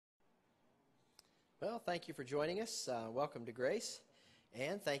Well, thank you for joining us. Welcome to Grace,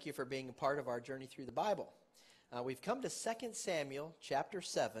 and thank you for being a part of our journey through the Bible. We've come to 2 Samuel chapter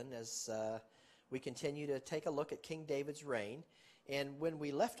 7 as we continue to take a look at King David's reign. And when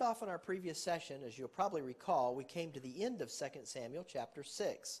we left off in our previous session, as you'll probably recall, we came to the end of 2 Samuel chapter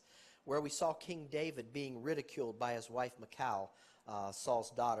 6, where we saw King David being ridiculed by his wife Michal,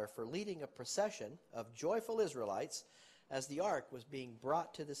 Saul's daughter, for leading a procession of joyful Israelites as the ark was being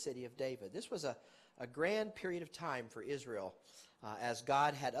brought to the city of David. This was a grand period of time for Israel as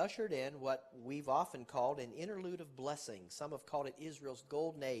God had ushered in what we've often called an interlude of blessing. Some have called it Israel's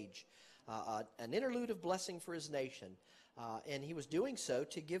golden age, an interlude of blessing for his nation. And he was doing so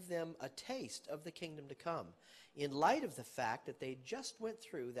to give them a taste of the kingdom to come, in light of the fact that they just went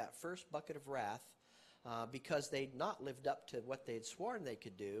through that first bucket of wrath because they'd not lived up to what they'd sworn they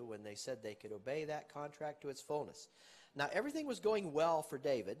could do when they said they could obey that contract to its fullness. Now, everything was going well for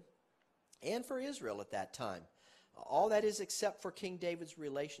David and for Israel at that time. All that is except for King David's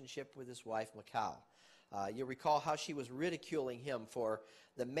relationship with his wife Michal. You'll recall how she was ridiculing him for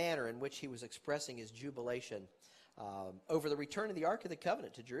the manner in which he was expressing his jubilation over the return of the Ark of the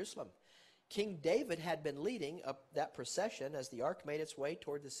Covenant to Jerusalem. King David had been leading up that procession as the ark made its way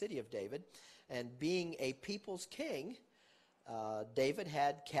toward the city of David. And being a people's king, David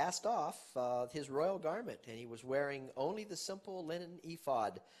had cast off his royal garment, and he was wearing only the simple linen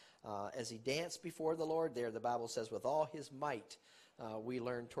ephod as he danced before the Lord there. The Bible says with all his might. We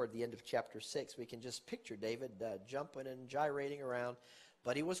learn toward the end of chapter 6, we can just picture David jumping and gyrating around,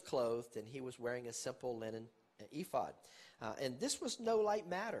 but he was clothed and he was wearing a simple linen ephod. And this was no light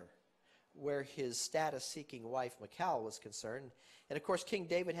matter where his status-seeking wife Michal was concerned. And of course, King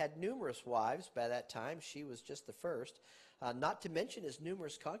David had numerous wives by that time. She was just the first, not to mention his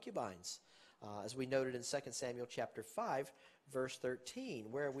numerous concubines, as we noted in 2 Samuel chapter 5, verse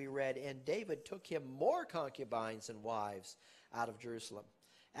 13, where we read, "And David took him more concubines and wives out of Jerusalem,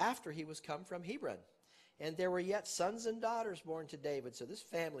 after he was come from Hebron. And there were yet sons and daughters born to David." So this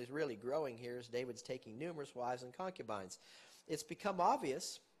family is really growing here as David's taking numerous wives and concubines. It's become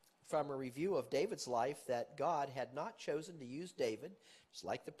obvious from a review of David's life that God had not chosen to use David, just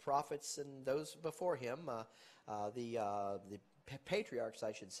like the prophets and those before him, the patriarchs,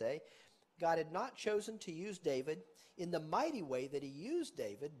 I should say. God had not chosen to use David in the mighty way that he used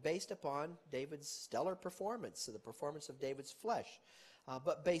David based upon David's stellar performance, the performance of David's flesh,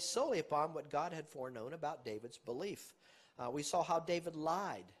 but based solely upon what God had foreknown about David's belief. We saw how David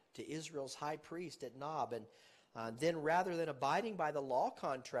lied to Israel's high priest at Nob, and then rather than abiding by the law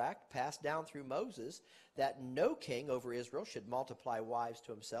contract passed down through Moses that no king over Israel should multiply wives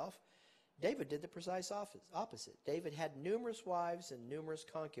to himself, David did the precise opposite. David had numerous wives and numerous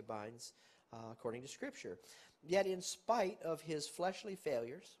concubines, according to Scripture. Yet in spite of his fleshly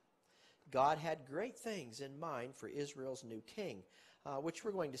failures, God had great things in mind for Israel's new king, which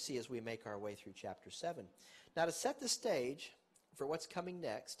we're going to see as we make our way through chapter 7. Now, to set the stage for what's coming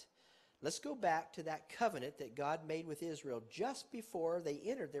next, let's go back to that covenant that God made with Israel just before they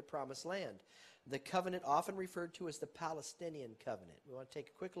entered their promised land. The covenant often referred to as the Palestinian covenant. We want to take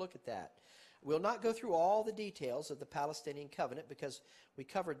a quick look at that. We'll not go through all the details of the Palestinian covenant because we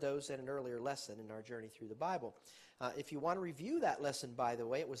covered those in an earlier lesson in our journey through the Bible. If you want to review that lesson, by the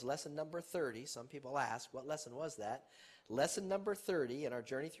way, it was lesson number 30. Some people ask, what lesson was that? Lesson number 30 in our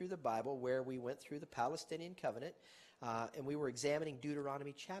journey through the Bible, where we went through the Palestinian covenant, and we were examining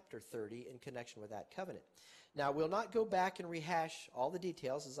Deuteronomy chapter 30 in connection with that covenant. Now, we'll not go back and rehash all the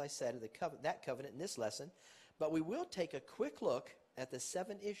details, as I said, of that covenant in this lesson, but we will take a quick look at the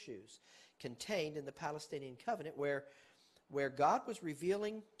 7 issues contained in the Palestinian covenant where God was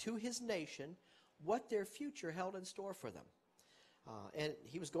revealing to his nation what their future held in store for them. And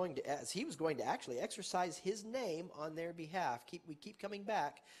he was going to actually exercise his name on their behalf. We keep coming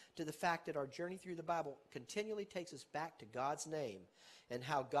back to the fact that our journey through the Bible continually takes us back to God's name and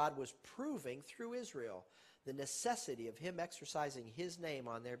how God was proving through Israel the necessity of him exercising his name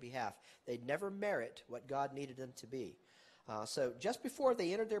on their behalf. They'd never merit what God needed them to be. So just before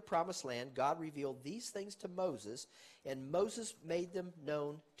they entered their promised land, God revealed these things to Moses, and Moses made them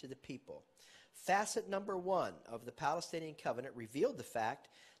known to the people. Facet number 1 of the Palestinian covenant revealed the fact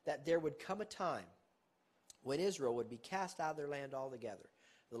that there would come a time when Israel would be cast out of their land altogether,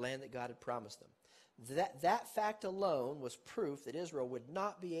 the land that God had promised them. That fact alone was proof that Israel would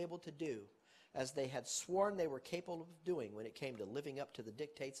not be able to do as they had sworn they were capable of doing when it came to living up to the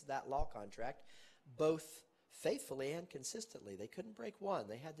dictates of that law contract, both faithfully and consistently. They couldn't break one.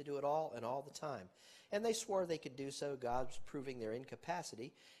 They had to do it all and all the time. And they swore they could do so. God's proving their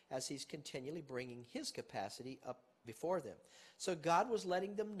incapacity as he's continually bringing his capacity up before them. So God was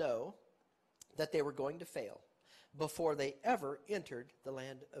letting them know that they were going to fail before they ever entered the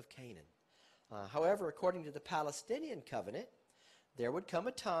land of Canaan. However, according to the Palestinian covenant, there would come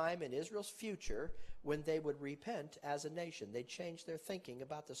a time in Israel's future when they would repent as a nation. They'd change their thinking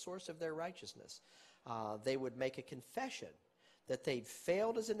about the source of their righteousness. They would make a confession that they'd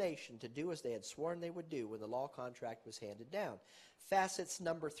failed as a nation to do as they had sworn they would do when the law contract was handed down. Facets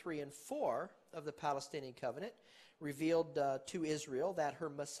number 3 and 4 of the Palestinian covenant revealed to Israel that her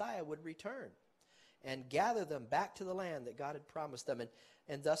Messiah would return and gather them back to the land that God had promised them,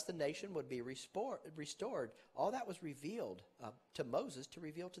 and thus the nation would be restored. All that was revealed to Moses to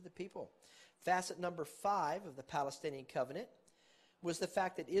reveal to the people. Facet number 5 of the Palestinian covenant was the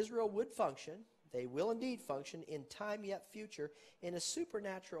fact that Israel would function, they will indeed function, in time yet future in a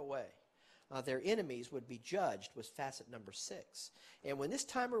supernatural way. Their enemies would be judged, was facet number 6. And when this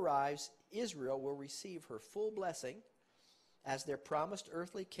time arrives, Israel will receive her full blessing as their promised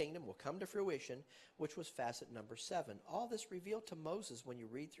earthly kingdom will come to fruition, which was facet number 7. All this revealed to Moses when you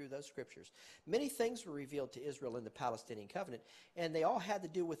read through those scriptures. Many things were revealed to Israel in the Palestinian covenant, and they all had to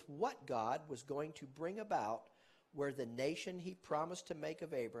do with what God was going to bring about where the nation he promised to make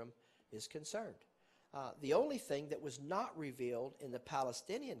of Abram is concerned. The only thing that was not revealed in the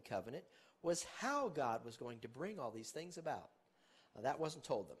Palestinian covenant was how God was going to bring all these things about. That wasn't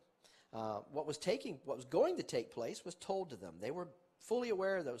told them. What was going to take place was told to them. They were fully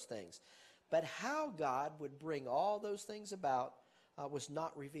aware of those things. But how God would bring all those things about was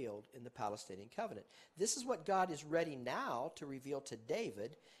not revealed in the Palestinian covenant. This is what God is ready now to reveal to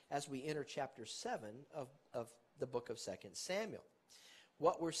David as we enter chapter 7 of the book of 2 Samuel.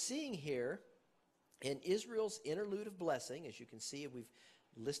 What we're seeing here in Israel's interlude of blessing, as you can see, we've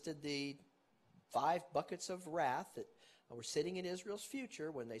listed the 5 buckets of wrath that were sitting in Israel's future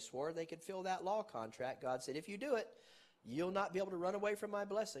when they swore they could fill that law contract. God said, if you do it, you'll not be able to run away from my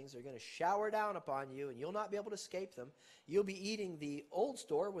blessings. They're going to shower down upon you, and you'll not be able to escape them. You'll be eating the old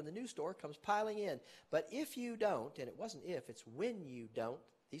store when the new store comes piling in. But if you don't, and it wasn't if, it's when you don't,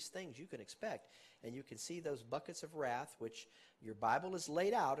 these things you can expect. And you can see those buckets of wrath, which your Bible is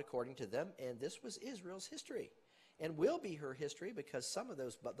laid out according to them, and this was Israel's history. And will be her history, because some of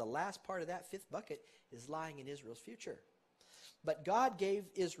those, but the last part of that 5th bucket is lying in Israel's future. But God gave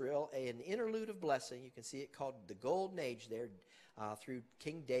Israel an interlude of blessing. You can see it called the Golden Age there through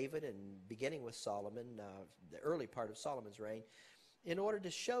King David and beginning with Solomon, the early part of Solomon's reign, in order to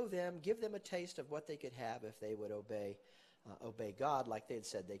show them, give them a taste of what they could have if they would obey God like they had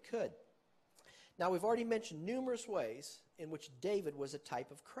said they could. Now, we've already mentioned numerous ways in which David was a type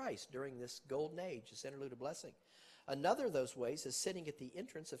of Christ during this Golden Age, this interlude of blessing. Another of those ways is sitting at the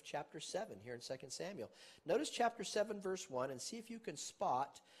entrance of chapter 7 here in 2 Samuel. Notice chapter 7, verse 1, and see if you can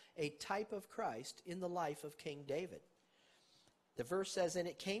spot a type of Christ in the life of King David. The verse says, and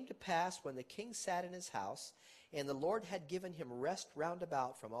it came to pass when the king sat in his house, and the Lord had given him rest round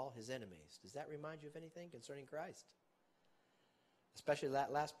about from all his enemies. Does that remind you of anything concerning Christ? Especially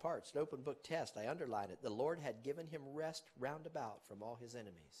that last part. It's an open book test. I underline it. The Lord had given him rest round about from all his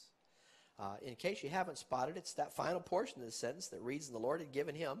enemies. In case you haven't spotted, it's that final portion of the sentence that reads, the Lord had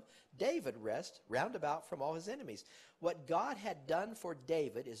given him, David, rest round about from all his enemies. What God had done for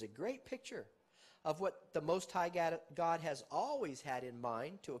David is a great picture of what the Most High God has always had in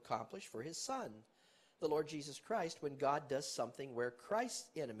mind to accomplish for his Son, the Lord Jesus Christ, when God does something where Christ's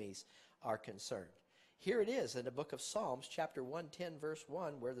enemies are concerned. Here it is in the book of Psalms, chapter 110, verse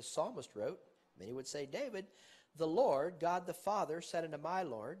 1, where the psalmist wrote, many would say David, the Lord, God the Father, said unto my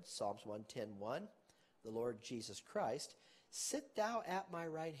Lord, Psalms 110:1, the Lord Jesus Christ, sit thou at my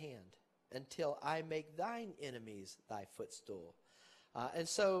right hand until I make thine enemies thy footstool. And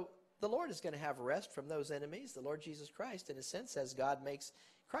so the Lord is going to have rest from those enemies. The Lord Jesus Christ, in a sense, as God makes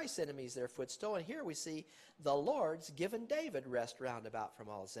Christ's enemies their footstool. And here we see the Lord's given David rest round about from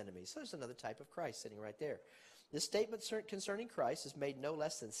all his enemies. So there's another type of Christ sitting right there. This statement concerning Christ is made no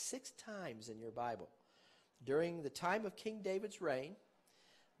less than 6 times in your Bible. During the time of King David's reign,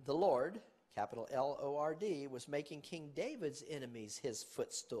 the Lord, capital L-O-R-D, was making King David's enemies his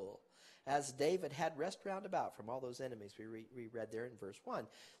footstool, as David had rest round about from all those enemies we read there in verse 1.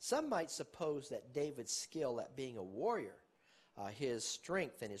 Some might suppose that David's skill at being a warrior, his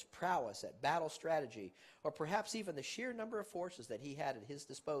strength and his prowess at battle strategy, or perhaps even the sheer number of forces that he had at his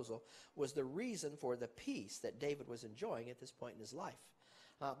disposal, was the reason for the peace that David was enjoying at this point in his life.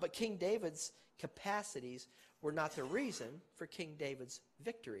 But King David's capacities were not the reason for King David's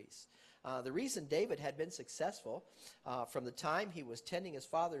victories. The reason David had been successful from the time he was tending his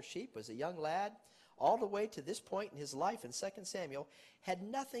father's sheep as a young lad all the way to this point in his life in 2 Samuel had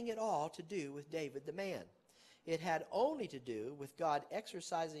nothing at all to do with David the man. It had only to do with God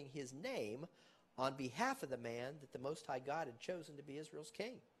exercising his name on behalf of the man that the Most High God had chosen to be Israel's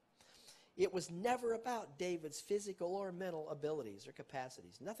king. It was never about David's physical or mental abilities or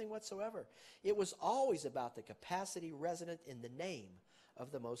capacities, nothing whatsoever. It was always about the capacity resident in the name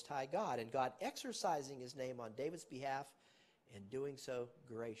of the Most High God, and God exercising his name on David's behalf and doing so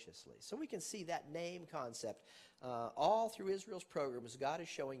graciously. So we can see that name concept all through Israel's programs. God is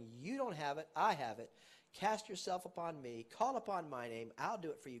showing, you don't have it, I have it. Cast yourself upon me, call upon my name, I'll do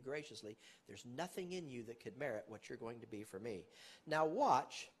it for you graciously. There's nothing in you that could merit what you're going to be for me. Now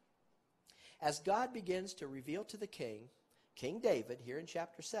watch, as God begins to reveal to the king, King David, here in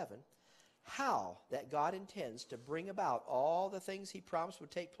chapter 7, how that God intends to bring about all the things he promised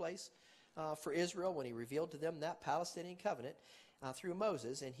would take place for Israel when he revealed to them that Palestinian covenant through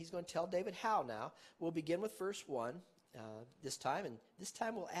Moses. And he's going to tell David how now. We'll begin with verse 1 this time, and this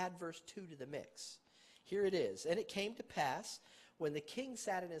time we'll add verse 2 to the mix. Here it is. And it came to pass when the king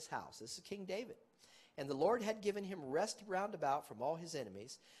sat in his house, this is King David, and the Lord had given him rest round about from all his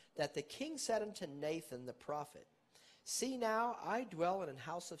enemies, that the king said unto Nathan the prophet, See now, I dwell in an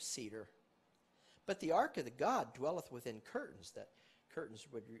house of cedar, but the ark of the God dwelleth within curtains. That curtains,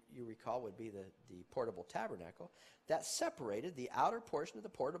 would you recall, would be the portable tabernacle that separated the outer portion of the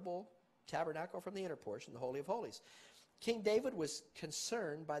portable tabernacle from the inner portion, the Holy of Holies. King David was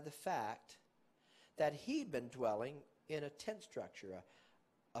concerned by the fact that he'd been dwelling in a tent structure,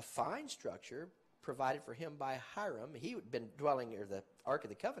 a fine structure provided for him by Hiram. He had been dwelling, or the Ark of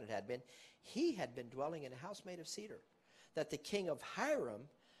the Covenant had been, he had been dwelling in a house made of cedar that the king of Hiram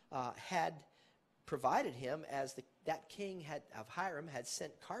had provided him, as that king of Hiram had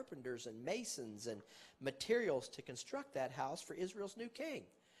sent carpenters and masons and materials to construct that house for Israel's new king.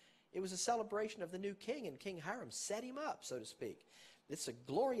 It was a celebration of the new king, and King Hiram set him up, so to speak. It's a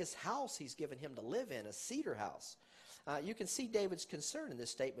glorious house he's given him to live in, a cedar house. You can see David's concern in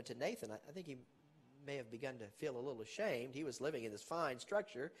this statement to Nathan. I think he may have begun to feel a little ashamed. He was living in this fine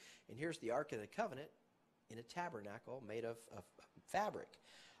structure, and here's the Ark of the Covenant in a tabernacle made of fabric.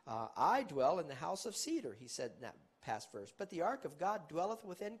 I dwell in the house of cedar, he said in that past verse, but the ark of God dwelleth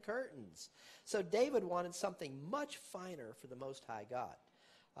within curtains. So David wanted something much finer for the Most High God.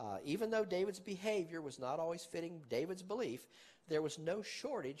 Even though David's behavior was not always fitting David's belief, there was no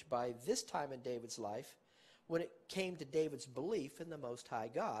shortage by this time in David's life when it came to David's belief in the Most High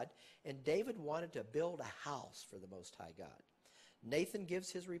God, and David wanted to build a house for the Most High God. Nathan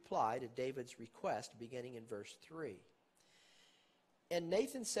gives his reply to David's request beginning in verse 3. And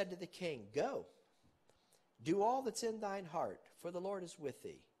Nathan said to the king, Go, do all that's in thine heart, for the Lord is with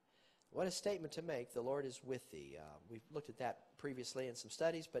thee. What a statement to make, the Lord is with thee. We've looked at that previously in some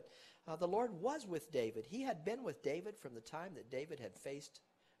studies, but the Lord was with David. He had been with David from the time that David had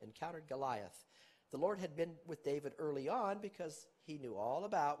encountered Goliath. The Lord had been with David early on because he knew all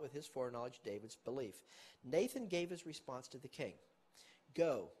about, with his foreknowledge, David's belief. Nathan gave his response to the king.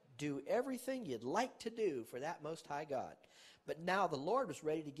 Go, do everything you'd like to do for that Most High God. But now the Lord was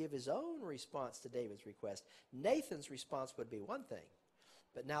ready to give his own response to David's request. Nathan's response would be one thing,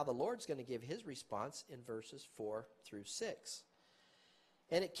 but now the Lord's going to give his response in verses 4 through 6.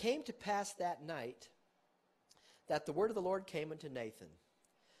 And it came to pass that night that the word of the Lord came unto Nathan,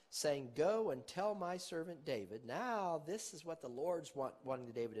 saying, Go and tell my servant David. Now this is what the Lord's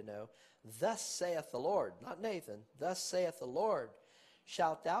wanting David to know. Thus saith the Lord, not Nathan, thus saith the Lord,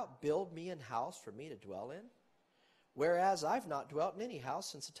 Shalt thou build me an house for me to dwell in? Whereas I've not dwelt in any house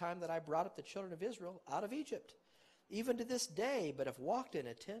since the time that I brought up the children of Israel out of Egypt, even to this day, but have walked in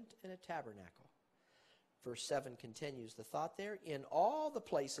a tent and a tabernacle. Verse 7 continues the thought there. In all the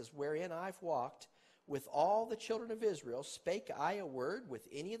places wherein I've walked with all the children of Israel, spake I a word with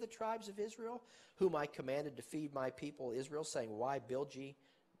any of the tribes of Israel, whom I commanded to feed my people Israel, saying, Why build ye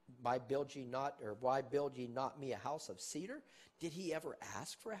not me a house of cedar? Did he ever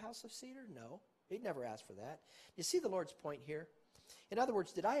ask for a house of cedar? No. He never asked for that. You see the Lord's point here? In other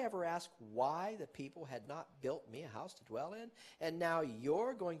words, did I ever ask why the people had not built me a house to dwell in? And now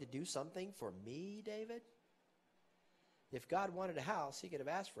you're going to do something for me, David? If God wanted a house, he could have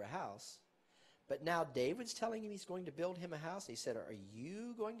asked for a house. But now David's telling him he's going to build him a house. He said, Are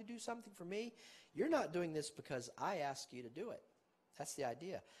you going to do something for me? You're not doing this because I asked you to do it. That's the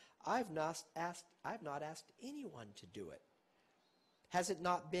idea. I've not asked anyone to do it. Has it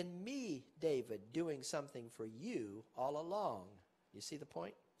not been me, David, doing something for you all along? You see the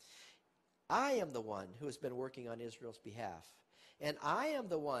point? I am the one who has been working on Israel's behalf. And I am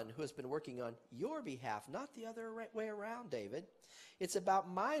the one who has been working on your behalf, not the other way around, David. It's about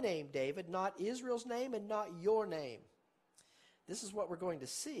my name, David, not Israel's name and not your name. This is what we're going to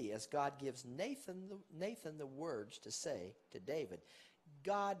see as God gives Nathan the words to say to David.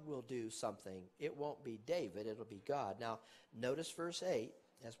 God will do something. It won't be David, it'll be God. Now, notice verse 8,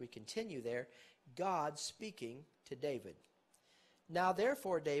 as we continue there, God speaking to David. Now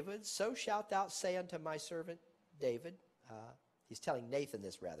therefore, David, so shalt thou say unto my servant David, he's telling Nathan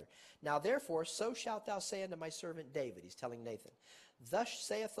this rather. Now therefore, so shalt thou say unto my servant David, he's telling Nathan, thus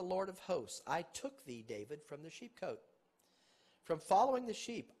saith the Lord of hosts, I took thee, David, from the sheepcote. From following the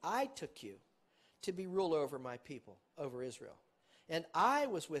sheep, I took you to be ruler over my people, over Israel. And I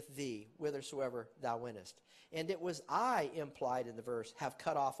was with thee whithersoever thou wentest. And it was I, implied in the verse, have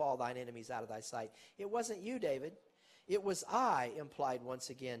cut off all thine enemies out of thy sight. It wasn't you, David. It was I, implied once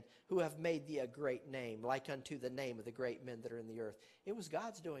again, who have made thee a great name, like unto the name of the great men that are in the earth. It was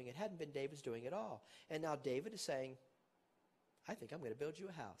God's doing. It hadn't been David's doing at all. And now David is saying, I think I'm going to build you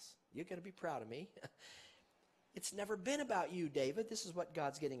a house. You're going to be proud of me. It's never been about you, David. This is what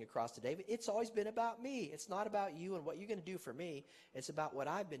God's getting across to David. It's always been about me. It's not about you and what you're going to do for me. It's about what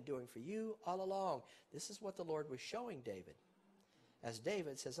I've been doing for you all along. This is what the Lord was showing David. As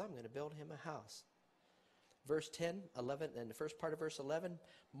David says, I'm going to build him a house. Verse 10, 11, and the first part of verse 11,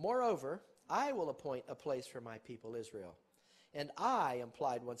 moreover, I will appoint a place for my people Israel. And I,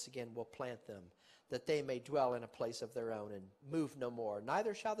 implied once again, will plant them, that they may dwell in a place of their own and move no more.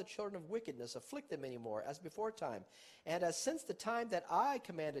 Neither shall the children of wickedness afflict them any more, as before time. And as since the time that I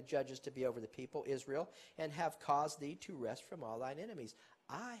commanded judges to be over the people Israel, and have caused thee to rest from all thine enemies.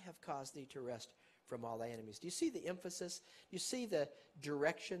 I have caused thee to rest from all thy enemies. Do you see the emphasis? Do you see the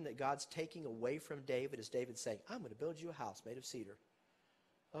direction that God's taking away from David as David's saying, I'm going to build you a house made of cedar.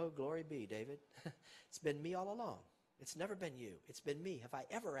 Oh, glory be, David. It's been me all along. It's never been you. It's been me. Have I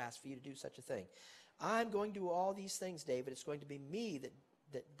ever asked for you to do such a thing? I'm going to do all these things, David. It's going to be me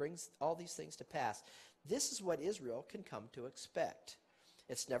that brings all these things to pass. This is what Israel can come to expect.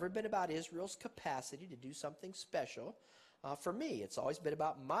 It's never been about Israel's capacity to do something special. For me, it's always been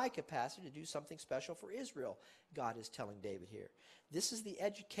about my capacity to do something special for Israel, God is telling David here. This is the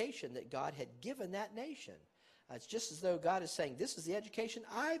education that God had given that nation. It's just as though God is saying, this is the education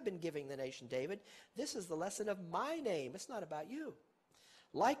I've been giving the nation, David. This is the lesson of my name. It's not about you.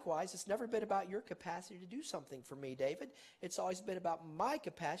 Likewise, it's never been about your capacity to do something for me, David. It's always been about my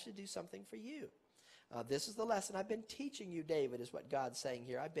capacity to do something for you. This is the lesson I've been teaching you, David, is what God's saying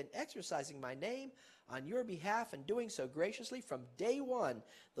here. I've been exercising my name on your behalf and doing so graciously from day one,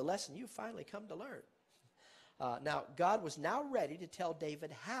 the lesson you've finally come to learn. Now, God was now ready to tell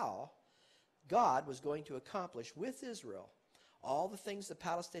David how God was going to accomplish with Israel all the things the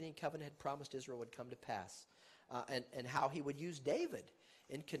Palestinian covenant had promised Israel would come to pass, and how he would use David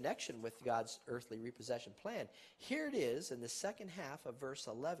in connection with God's earthly repossession plan. Here it is in the second half of verse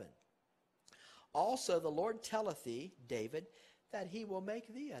 11. Also the Lord telleth thee, David, that he will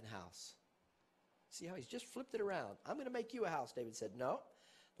make thee an house. See how he's just flipped it around. I'm going to make you a house, David said. No,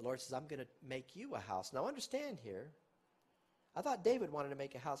 the Lord says, I'm going to make you a house. Now understand here, I thought David wanted to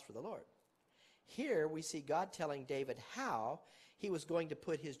make a house for the Lord. Here we see God telling David how he was going to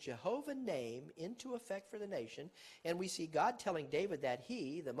put his Jehovah name into effect for the nation. And we see God telling David that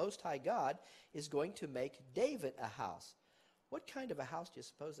he, the Most High God, is going to make David a house. What kind of a house do you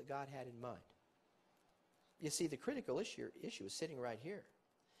suppose that God had in mind? You see, the critical issue is sitting right here.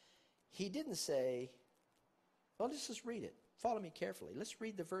 He didn't say, well, let's just read it. Follow me carefully. Let's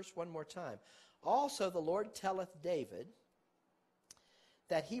read the verse one more time. Also the Lord telleth David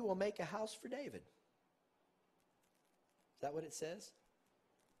that he will make a house for David. Is that what it says?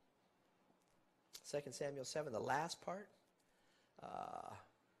 2 Samuel 7, the last part?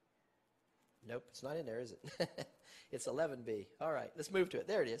 Nope, it's not in there, is it? It's 11b. All right, let's move to it.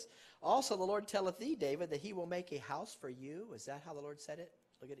 There it is. Also the Lord telleth thee, David, that he will make a house for you. Is that how the Lord said it?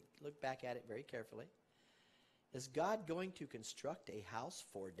 Look back at it very carefully. Is God going to construct a house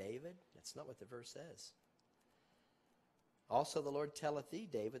for David? That's not what the verse says. Also the Lord telleth thee,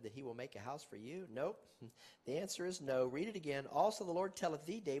 David, that he will make a house for you. Nope. The answer is no. Read it again. Also the Lord telleth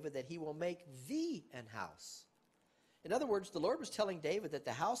thee, David, that he will make thee an house. In other words, the Lord was telling David that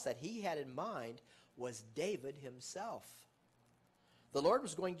the house that he had in mind was David himself. The Lord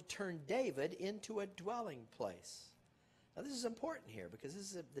was going to turn David into a dwelling place. Now this is important here because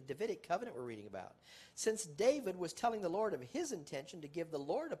this is the Davidic covenant we're reading about. Since David was telling the Lord of his intention to give the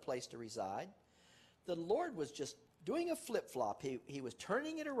Lord a place to reside, the Lord was just doing a flip-flop. He was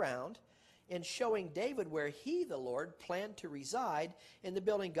turning it around and showing David where he, the Lord, planned to reside, and the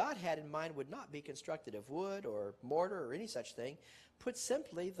building God had in mind would not be constructed of wood or mortar or any such thing. Put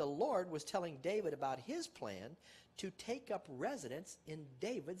simply, the Lord was telling David about his plan to take up residence in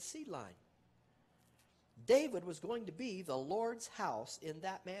David's seed line. David was going to be the Lord's house in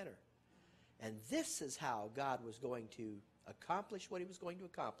that manner. And this is how God was going to accomplish what he was going to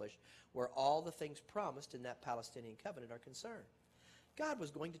accomplish, where all the things promised in that Palestinian covenant are concerned. God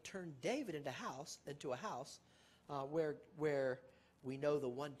was going to turn David into a house where we know the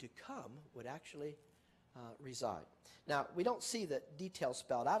one to come would actually reside. Now, we don't see the details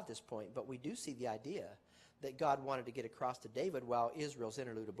spelled out at this point, but we do see the idea that God wanted to get across to David while Israel's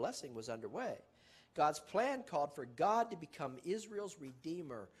interlude of blessing was underway. God's plan called for God to become Israel's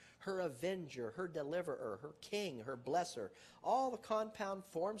redeemer, her avenger, her deliverer, her king, her blesser, all the compound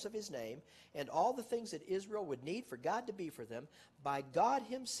forms of his name, and all the things that Israel would need for God to be for them, by God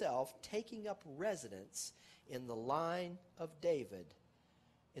himself taking up residence in the line of David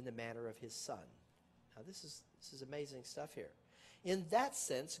in the manner of his son. Now this is amazing stuff here. In that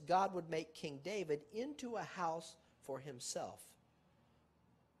sense, God would make King David into a house for himself.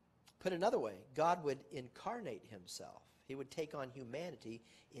 Put another way, God would incarnate himself. He would take on humanity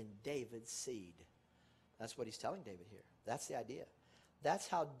in David's seed. That's what he's telling David here. That's the idea. That's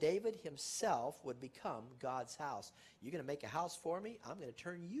how David himself would become God's house. You're going to make a house for me? I'm going to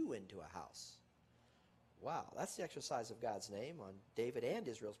turn you into a house. Wow, that's the exercise of God's name on David and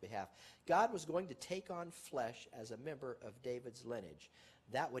Israel's behalf. God was going to take on flesh as a member of David's lineage.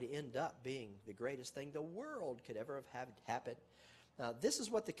 That would end up being the greatest thing the world could ever have had happen. Now, this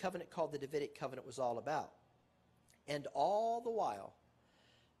is what the covenant called the Davidic covenant was all about. And all the while,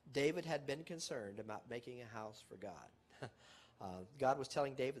 David had been concerned about making a house for God. God was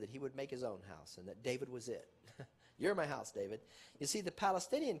telling David that he would make his own house and that David was it. You're my house, David. You see, the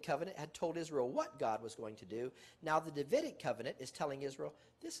Palestinian covenant had told Israel what God was going to do. Now the Davidic covenant is telling Israel,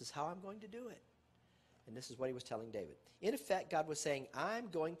 this is how I'm going to do it. And this is what he was telling David. In effect, God was saying, I'm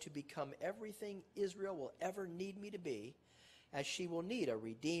going to become everything Israel will ever need me to be, as she will need a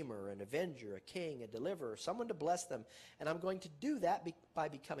redeemer, an avenger, a king, a deliverer, someone to bless them. And I'm going to do that by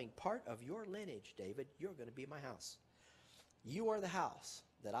becoming part of your lineage, David. You're going to be my house. You are the house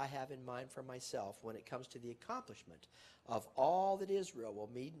that I have in mind for myself when it comes to the accomplishment of all that Israel will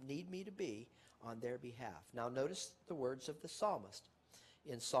need me to be on their behalf. Now notice the words of the psalmist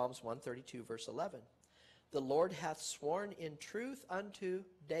in Psalms 132, verse 11. The Lord hath sworn in truth unto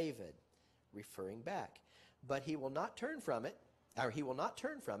David, referring back, but he will not turn from it,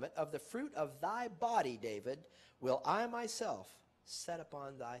 of the fruit of thy body, David, will I myself set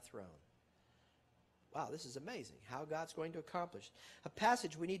upon thy throne. Wow, this is amazing how God's going to accomplish. A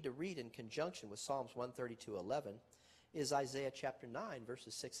passage we need to read in conjunction with Psalms 132:11 is Isaiah chapter 9,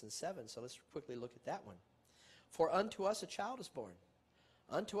 verses 6 and 7. So let's quickly look at that one. For unto us a child is born,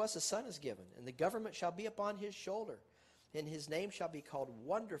 unto us a son is given, and the government shall be upon his shoulder, and his name shall be called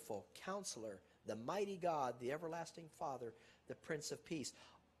Wonderful Counselor, the Mighty God, the Everlasting Father, the Prince of Peace.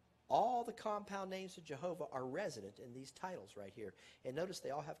 All the compound names of Jehovah are resident in these titles right here. And notice they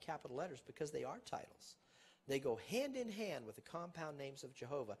all have capital letters because they are titles. They go hand in hand with the compound names of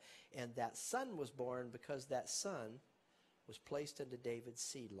Jehovah. And that son was born because that son was placed into David's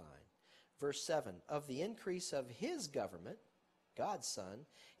seed line. Verse 7, of the increase of his government, God's son,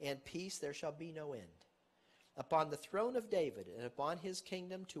 and peace there shall be no end. Upon the throne of David and upon his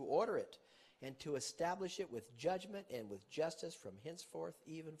kingdom to order it, and to establish it with judgment and with justice from henceforth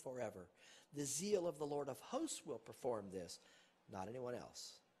even forever. The zeal of the Lord of hosts will perform this, not anyone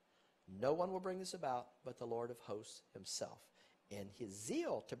else. No one will bring this about but the Lord of hosts himself, and his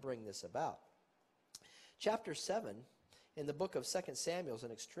zeal to bring this about. Chapter 7 in the book of 2 Samuel is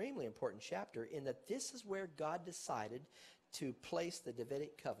an extremely important chapter in that this is where God decided to place the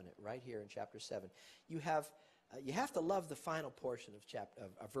Davidic covenant, right here in chapter 7. You have to love the final portion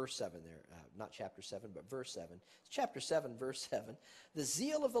of verse 7 there. Not chapter 7, but verse 7. It's chapter 7, verse 7. The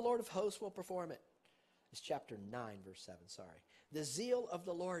zeal of the Lord of hosts will perform it. It's chapter 9, verse 7, sorry. The zeal of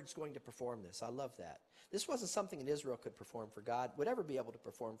the Lord is going to perform this. I love that. This wasn't something that Israel could perform for God, would ever be able to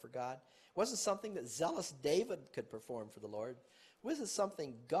perform for God. It wasn't something that zealous David could perform for the Lord. It wasn't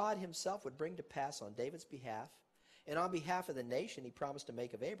something God himself would bring to pass on David's behalf. And on behalf of the nation he promised to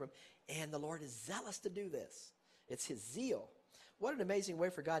make of Abram. And the Lord is zealous to do this. It's his zeal. What an amazing way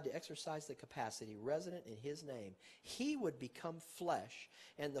for God to exercise the capacity resident in his name. He would become flesh,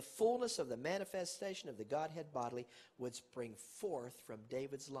 and the fullness of the manifestation of the Godhead bodily would spring forth from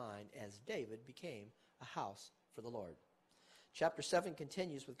David's line as David became a house for the Lord. Chapter 7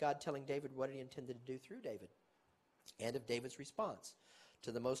 continues with God telling David what he intended to do through David, and of David's response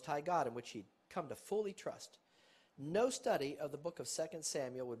to the Most High God, in which he'd come to fully trust. No study of the book of 2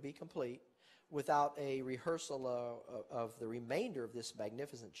 Samuel would be complete without a rehearsal of the remainder of this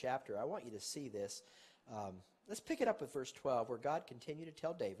magnificent chapter. I want you to see this. Let's pick it up with verse 12, where God continued to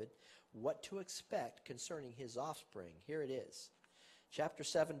tell David what to expect concerning his offspring. Here it is. Chapter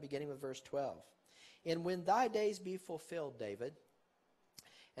 7, beginning with verse 12. And when thy days be fulfilled, David,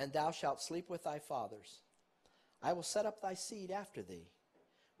 and thou shalt sleep with thy fathers, I will set up thy seed after thee,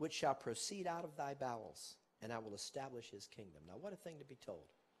 which shall proceed out of thy bowels, and I will establish his kingdom. Now, what a thing to be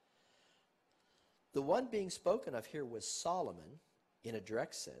told. The one being spoken of here was Solomon, in a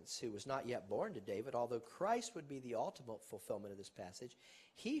direct sense, who was not yet born to David, although Christ would be the ultimate fulfillment of this passage.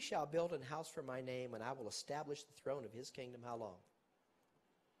 He shall build an house for my name, and I will establish the throne of his kingdom. How long?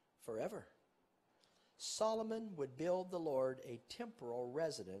 Forever. Solomon would build the Lord a temporal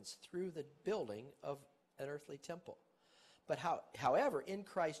residence through the building of an earthly temple. But however, in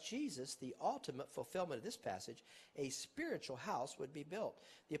Christ Jesus, the ultimate fulfillment of this passage, a spiritual house would be built.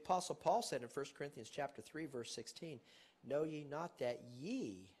 The Apostle Paul said in 1 Corinthians chapter 3, verse 16, know ye not that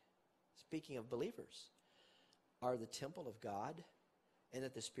ye, speaking of believers, are the temple of God, and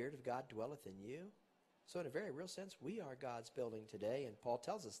that the Spirit of God dwelleth in you? So in a very real sense, we are God's building today, and Paul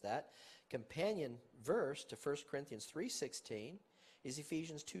tells us that. Companion verse to 1 Corinthians 3:16 is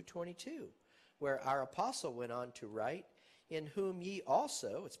Ephesians 2:22, where our apostle went on to write, in whom ye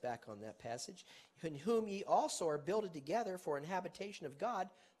also, it's back on that passage, in whom ye also are builded together for an habitation of God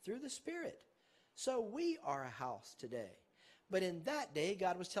through the Spirit. So we are a house today. But in that day,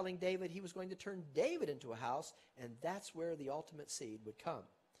 God was telling David he was going to turn David into a house, and that's where the ultimate seed would come.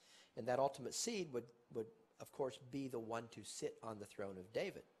 And that ultimate seed would of course, be the one to sit on the throne of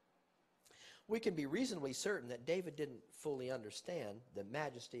David. We can be reasonably certain that David didn't fully understand the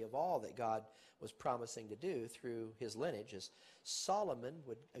majesty of all that God was promising to do through his lineage, as Solomon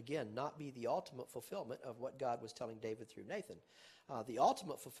would, again, not be the ultimate fulfillment of what God was telling David through Nathan. The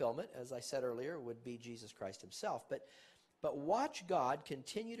ultimate fulfillment, as I said earlier, would be Jesus Christ himself. But watch God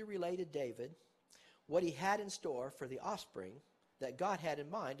continue to relay to David what he had in store for the offspring that God had in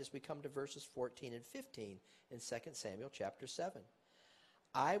mind as we come to verses 14 and 15 in 2 Samuel chapter 7.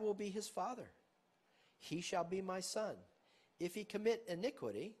 I will be his father. He shall be my son. If he commit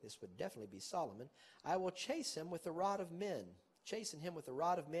iniquity, this would definitely be Solomon, I will chasten him with the rod of men,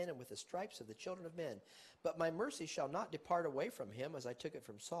 and with the stripes of the children of men. But my mercy shall not depart away from him, as I took it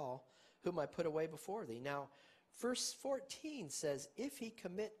from Saul, whom I put away before thee. Now, verse 14 says, if he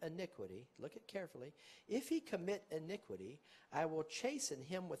commit iniquity, look at carefully, if he commit iniquity, I will chasten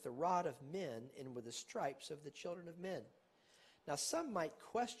him with the rod of men and with the stripes of the children of men. Now, some might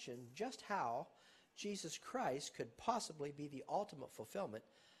question just how Jesus Christ could possibly be the ultimate fulfillment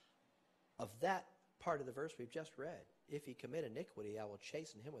of that part of the verse we've just read. If he commit iniquity, I will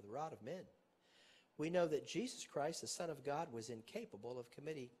chasten him with the rod of men. We know that Jesus Christ, the Son of God, was incapable of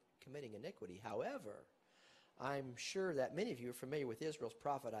committing iniquity. However, I'm sure that many of you are familiar with Israel's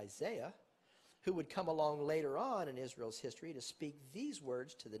prophet Isaiah, who would come along later on in Israel's history to speak these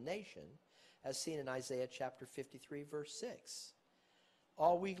words to the nation, as seen in Isaiah chapter 53, verse 6.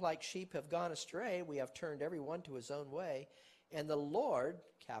 All we like sheep have gone astray, we have turned every one to his own way, and the Lord,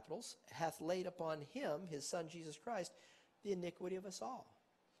 capitals, hath laid upon him, his Son Jesus Christ, the iniquity of us all.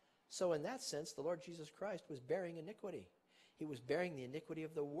 So in that sense, the Lord Jesus Christ was bearing iniquity. He was bearing the iniquity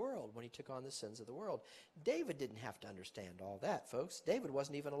of the world when he took on the sins of the world. David didn't have to understand all that, folks. David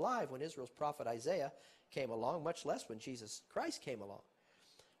wasn't even alive when Israel's prophet Isaiah came along, much less when Jesus Christ came along.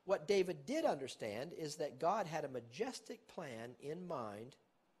 What David did understand is that God had a majestic plan in mind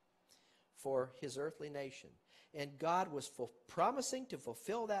for his earthly nation. And God was promising to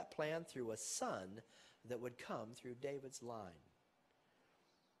fulfill that plan through a son that would come through David's line.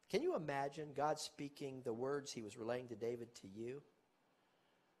 Can you imagine God speaking the words he was relaying to David to you?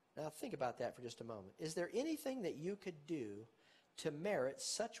 Now think about that for just a moment. Is there anything that you could do to merit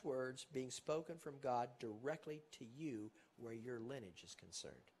such words being spoken from God directly to you where your lineage is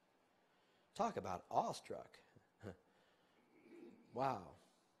concerned? Talk about awestruck. Wow.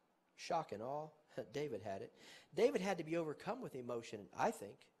 Shock and awe. David had it. David had to be overcome with emotion, I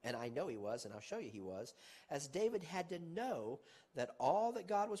think, and I know he was, and I'll show you he was, as David had to know that all that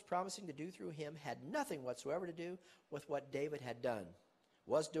God was promising to do through him had nothing whatsoever to do with what David had done,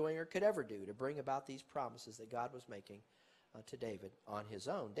 was doing, or could ever do to bring about these promises that God was making to David on his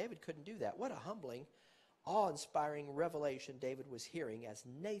own. David couldn't do that. What a humbling, awe-inspiring revelation David was hearing as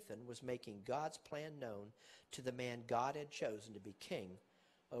Nathan was making God's plan known to the man God had chosen to be king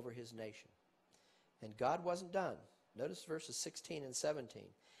over his nation. And God wasn't done. Notice verses 16 and 17.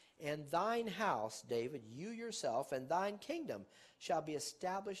 And thine house, David, you yourself, and thine kingdom shall be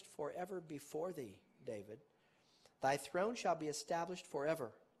established forever before thee, David. Thy throne shall be established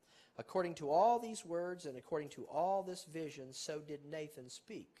forever. According to all these words and according to all this vision, so did Nathan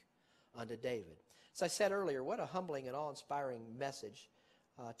speak unto David. As I said earlier, what a humbling and awe-inspiring message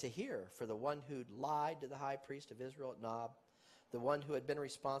to hear for the one who'd lied to the high priest of Israel at Nob, the one who had been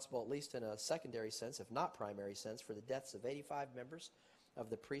responsible, at least in a secondary sense, if not primary sense, for the deaths of 85 members of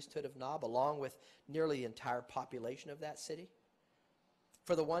the priesthood of Nob, along with nearly the entire population of that city.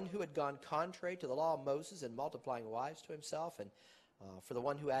 For the one who had gone contrary to the law of Moses in multiplying wives to himself, and for the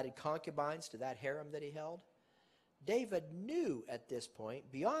one who added concubines to that harem that he held. David knew at this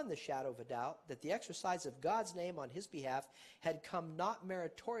point, beyond the shadow of a doubt, that the exercise of God's name on his behalf had come not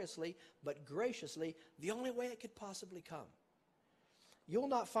meritoriously, but graciously, the only way it could possibly come. You'll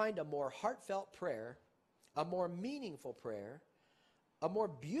not find a more heartfelt prayer, a more meaningful prayer, a more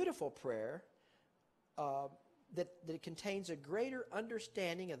beautiful prayer that contains a greater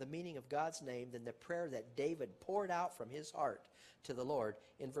understanding of the meaning of God's name than the prayer that David poured out from his heart to the Lord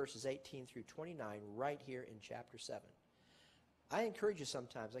in verses 18 through 29 right here in chapter 7. I encourage you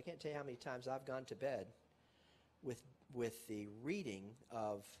sometimes, I can't tell you how many times I've gone to bed with the reading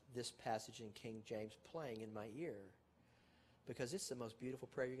of this passage in King James playing in my ear, because it's the most beautiful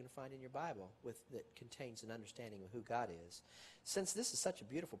prayer you're going to find in your Bible that contains an understanding of who God is. Since this is such a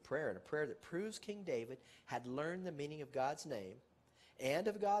beautiful prayer, and a prayer that proves King David had learned the meaning of God's name and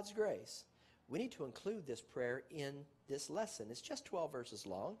of God's grace, we need to include this prayer in this lesson. It's just 12 verses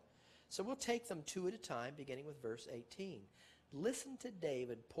long, so we'll take them two at a time, beginning with verse 18. Listen to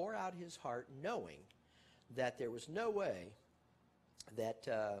David pour out his heart, knowing that there was no way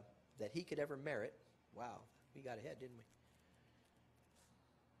that he could ever merit. Wow, we got ahead, didn't we?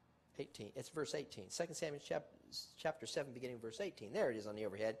 18. It's verse 18. 2 Samuel chapter 7, beginning verse 18. There it is on the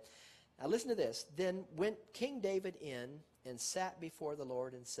overhead. Now listen to this. Then went King David in and sat before the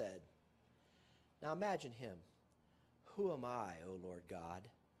Lord and said, now imagine him. Who am I, O Lord God?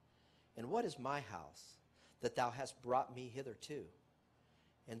 And what is my house, that thou hast brought me hitherto?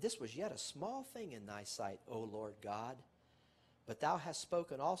 And this was yet a small thing in thy sight, O Lord God. But thou hast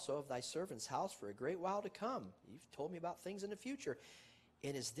spoken also of thy servant's house for a great while to come. You've told me about things in the future.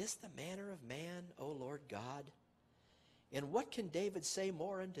 And is this the manner of man, O Lord God? And what can David say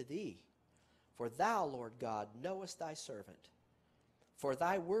more unto thee? For thou, Lord God, knowest thy servant. For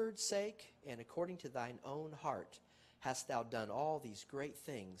thy word's sake, and according to thine own heart, hast thou done all these great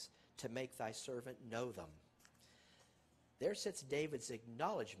things to make thy servant know them. There sits David's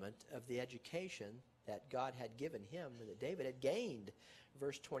acknowledgement of the education that God had given him and that David had gained.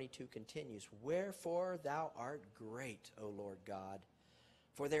 Verse 22 continues, wherefore thou art great, O Lord God,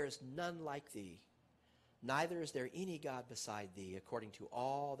 for there is none like thee, neither is there any God beside thee, according to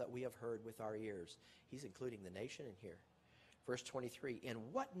all that we have heard with our ears. He's including the nation in here. Verse 23, and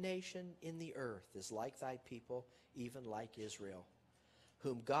what nation in the earth is like thy people, even like Israel,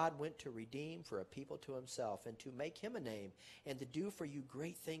 whom God went to redeem for a people to himself, and to make him a name, and to do for you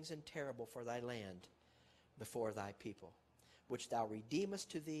great things and terrible for thy land before thy people, which thou redeemest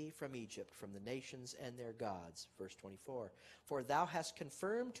to thee from Egypt, from the nations and their gods. Verse 24, for thou hast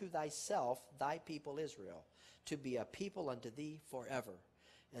confirmed to thyself thy people Israel, to be a people unto thee forever.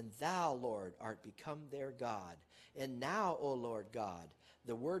 And thou, Lord, art become their God. And now, O Lord God,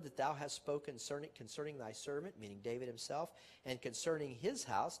 the word that thou hast spoken concerning thy servant, meaning David himself, and concerning his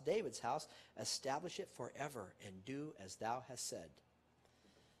house, David's house, establish it forever, and do as thou hast said.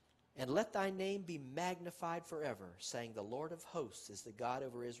 And let thy name be magnified forever, saying, the Lord of hosts is the God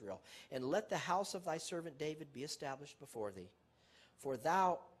over Israel. And let the house of thy servant David be established before thee. For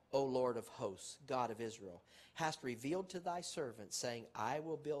thou, O Lord of hosts, God of Israel, hast revealed to thy servant, saying, I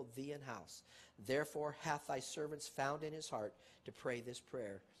will build thee an house. Therefore hath thy servant found in his heart to pray this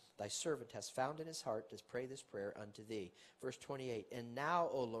prayer. Thy servant has found in his heart to pray this prayer unto thee. Verse 28, and now,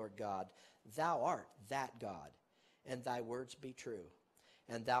 O Lord God, thou art that God, and thy words be true.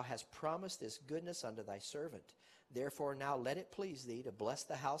 And thou hast promised this goodness unto thy servant. Therefore now let it please thee to bless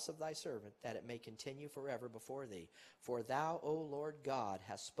the house of thy servant, that it may continue forever before thee. For thou, O Lord God,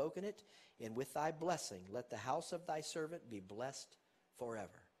 hast spoken it, and with thy blessing let the house of thy servant be blessed forever.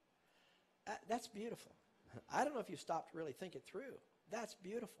 That's beautiful. I don't know if you stopped to really think it through. That's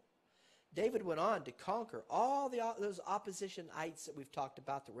beautiful. David went on to conquer all those oppositionites that we've talked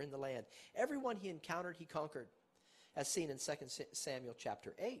about that were in the land. Everyone he encountered, he conquered, as seen in 2 Samuel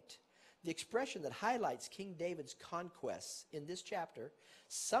chapter 8. The expression that highlights King David's conquests in this chapter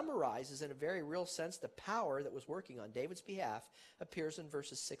summarizes in a very real sense the power that was working on David's behalf appears in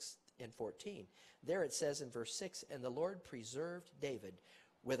verses 6 and 14. There it says in verse 6, and the Lord preserved David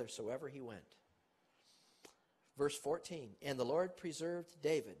whithersoever he went. Verse 14, and the Lord preserved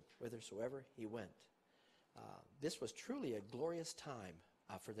David whithersoever he went. This was truly a glorious time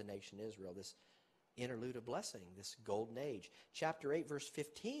for the nation Israel, this interlude of blessing, this golden age. Chapter 8, verse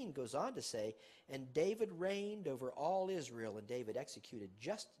 15 goes on to say, and David reigned over all Israel, and David executed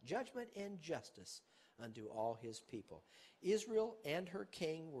just judgment and justice unto all his people. Israel and her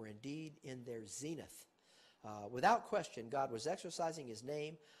king were indeed in their zenith. Without question, God was exercising his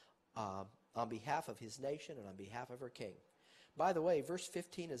name on behalf of his nation and on behalf of her king. By the way, verse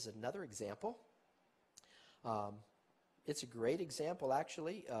 15 is another example. It's a great example,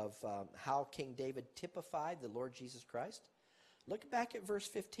 actually, of how King David typified the Lord Jesus Christ. Look back at verse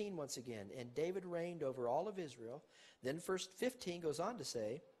 15 once again. And David reigned over all of Israel. Then verse 15 goes on to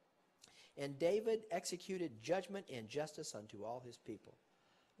say, and David executed judgment and justice unto all his people.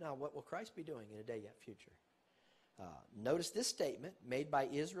 Now, what will Christ be doing in a day yet future? Notice this statement made by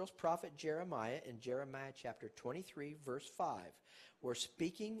Israel's prophet Jeremiah in Jeremiah chapter 23, verse 5, where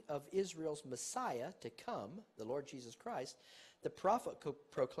speaking of Israel's Messiah to come, the Lord Jesus Christ, the prophet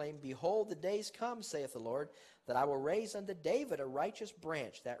proclaimed, behold, the days come, saith the Lord, that I will raise unto David a righteous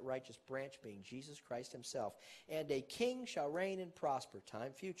branch, that righteous branch being Jesus Christ himself. And a king shall reign and prosper,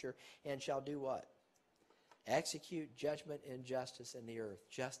 time future, and shall do what? Execute judgment and justice in the earth,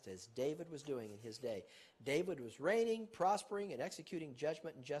 just as David was doing in his day. David was reigning, prospering, and executing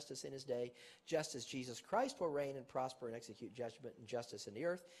judgment and justice in his day, just as Jesus Christ will reign and prosper and execute judgment and justice in the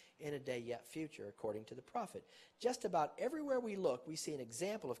earth in a day yet future, according to the prophet. Just about everywhere we look, we see an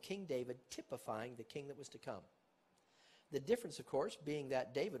example of King David typifying the king that was to come. The difference, of course, being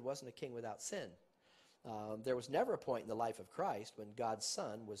that David wasn't a king without sin. There was never a point in the life of Christ when God's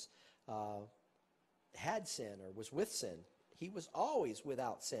Son had sin or was with sin. He was always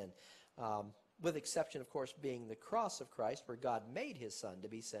without sin, with exception, of course, being the cross of Christ, where God made his Son to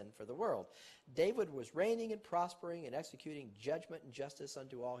be sin for the world. David was reigning and prospering and executing judgment and justice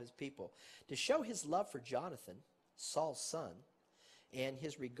unto all his people. To show his love for Jonathan, Saul's son, and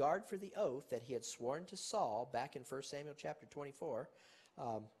his regard for the oath that he had sworn to Saul back in 1 Samuel chapter 24,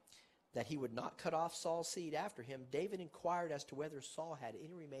 that he would not cut off Saul's seed after him, David inquired as to whether Saul had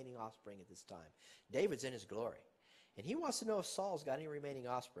any remaining offspring at this time. David's in his glory, and he wants to know if Saul's got any remaining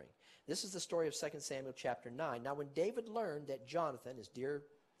offspring. This is the story of 2 Samuel chapter 9. Now when David learned that Jonathan, his dear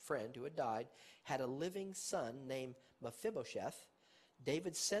friend who had died, had a living son named Mephibosheth,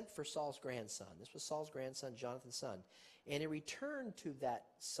 David sent for Saul's grandson. This was Saul's grandson, Jonathan's son. And he returned to that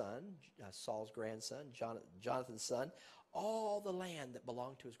son, Saul's grandson, Jonathan's son, all the land that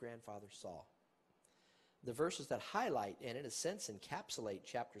belonged to his grandfather Saul. The verses that highlight and in a sense encapsulate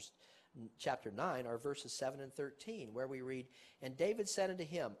chapter 9 are verses 7 and 13, where we read, and David said unto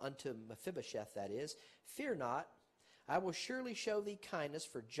him, unto Mephibosheth that is, fear not, I will surely show thee kindness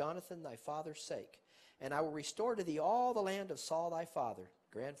for Jonathan thy father's sake, and I will restore to thee all the land of Saul thy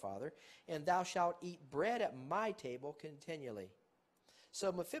grandfather, and thou shalt eat bread at my table continually.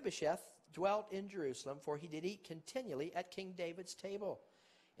 So Mephibosheth dwelt in Jerusalem, for he did eat continually at King David's table,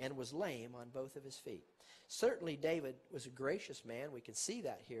 and was lame on both of his feet. Certainly David was a gracious man, we can see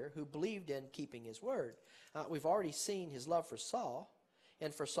that here, who believed in keeping his word. We've already seen his love for Saul,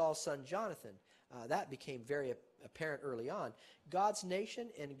 and for Saul's son Jonathan. That became very apparent early on. God's nation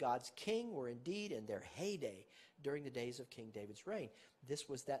and God's king were indeed in their heyday during the days of King David's reign. This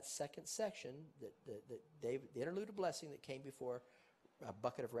was that second section, the interlude of blessing that came before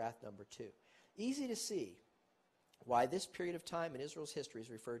bucket of wrath number 2. Easy to see why this period of time in Israel's history is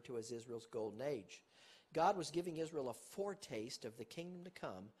referred to as Israel's golden age. God was giving Israel a foretaste of the kingdom to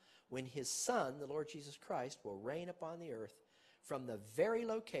come when his Son, the Lord Jesus Christ, will reign upon the earth from the very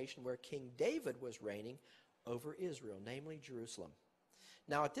location where King David was reigning over Israel, namely Jerusalem.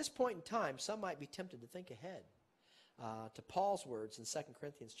 Now at this point in time, some might be tempted to think ahead to Paul's words in 2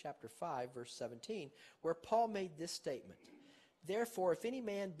 Corinthians chapter 5, verse 17, where Paul made this statement, therefore, if any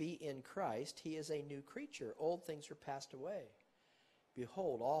man be in Christ, he is a new creature. Old things are passed away.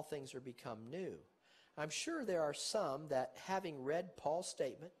 Behold, all things are become new. I'm sure there are some that, having read Paul's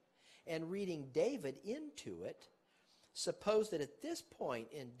statement and reading David into it, suppose that at this point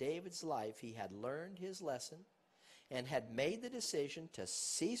in David's life he had learned his lesson and had made the decision to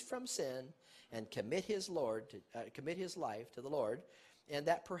cease from sin and commit his life to the Lord, and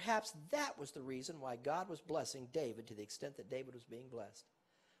that perhaps that was the reason why God was blessing David to the extent that David was being blessed.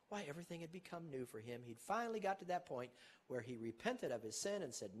 Why, everything had become new for him. He'd finally got to that point where he repented of his sin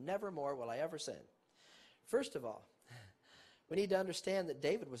and said, never more will I ever sin. First of all, we need to understand that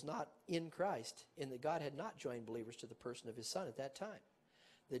David was not in Christ, in that God had not joined believers to the person of his Son at that time.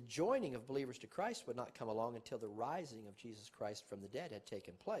 The joining of believers to Christ would not come along until the rising of Jesus Christ from the dead had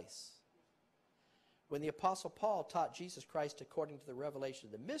taken place. When the Apostle Paul taught Jesus Christ according to the revelation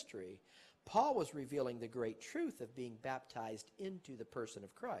of the mystery, Paul was revealing the great truth of being baptized into the person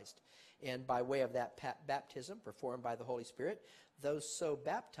of Christ. And by way of that baptism performed by the Holy Spirit, those so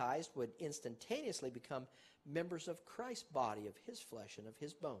baptized would instantaneously become members of Christ's body, of his flesh and of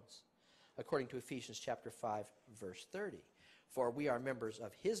his bones. according to Ephesians chapter 5, verse 30. For we are members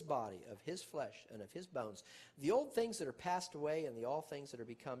of his body, of his flesh, and of his bones. The old things that are passed away and the all things that are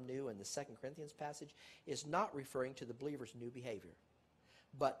become new in the 2 Corinthians passage is not referring to the believer's new behavior,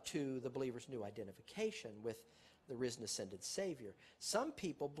 but to the believer's new identification with the risen, ascended Savior. Some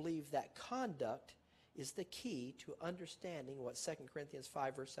people believe that conduct is the key to understanding what 2 Corinthians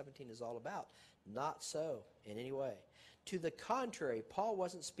 5, verse 17 is all about. Not so in any way. To the contrary, Paul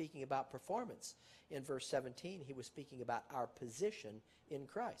wasn't speaking about performance. In verse 17, he was speaking about our position in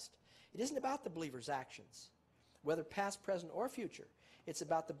Christ. It isn't about the believer's actions, whether past, present, or future. It's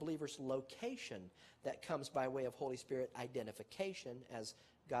about the believer's location that comes by way of Holy Spirit identification, as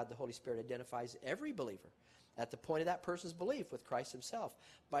God the Holy Spirit identifies every believer at the point of that person's belief with Christ himself,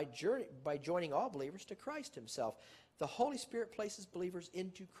 by joining all believers to Christ himself. The Holy Spirit places believers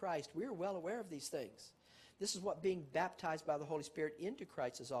into Christ. We are well aware of these things. This is what being baptized by the Holy Spirit into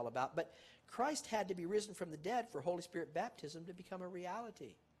Christ is all about. But Christ had to be risen from the dead for Holy Spirit baptism to become a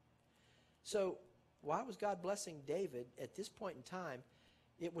reality. So why was God blessing David at this point in time?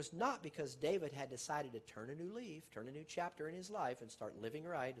 It was not because David had decided to turn a new leaf, turn a new chapter in his life, and start living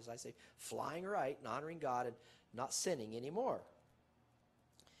right, as I say, flying right and honoring God and not sinning anymore.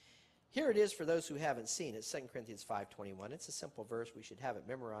 Here it is for those who haven't seen it, 2 Corinthians 5:21. It's a simple verse. We should have it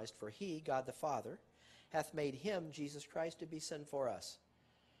memorized. For he, God the Father, hath made him, Jesus Christ, to be sin for us.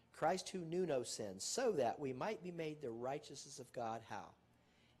 Christ who knew no sin, so that we might be made the righteousness of God. How?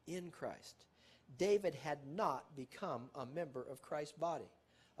 In Christ. David had not become a member of Christ's body,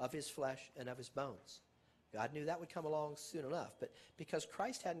 of his flesh and of his bones. God knew that would come along soon enough, but because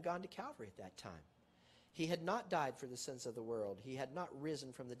Christ hadn't gone to Calvary at that time, he had not died for the sins of the world. He had not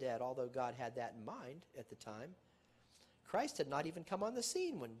risen from the dead, although God had that in mind at the time. Christ had not even come on the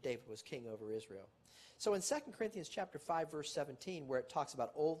scene when David was king over Israel. So in 2 Corinthians chapter 5, verse 17, where it talks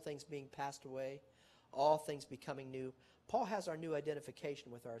about old things being passed away, all things becoming new, Paul has our new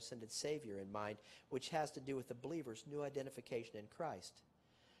identification with our ascended Savior in mind, which has to do with the believer's new identification in Christ.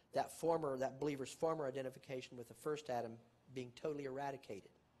 That believer's former identification with the first Adam being totally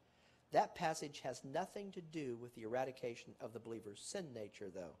eradicated. That passage has nothing to do with the eradication of the believer's sin nature,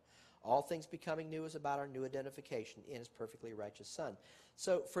 though. All things becoming new is about our new identification in his perfectly righteous Son.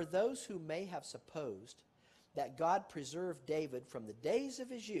 So for those who may have supposed that God preserved David from the days of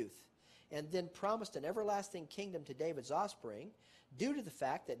his youth and then promised an everlasting kingdom to David's offspring, due to the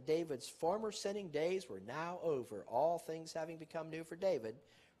fact that David's former sinning days were now over, all things having become new for David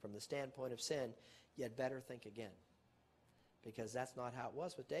from the standpoint of sin, you'd better think again, because that's not how it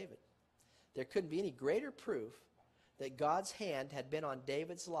was with David. There couldn't be any greater proof that God's hand had been on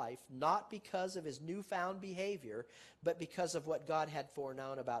David's life, not because of his newfound behavior, but because of what God had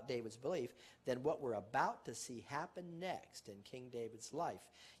foreknown about David's belief, than what we're about to see happen next in King David's life.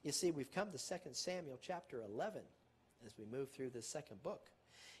 You see, we've come to 2 Samuel chapter 11 as we move through this second book.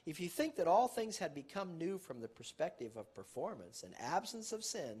 If you think that all things had become new from the perspective of performance and absence of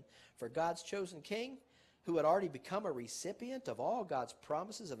sin for God's chosen king, who had already become a recipient of all God's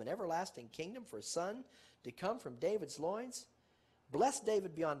promises of an everlasting kingdom for a son to come from David's loins, bless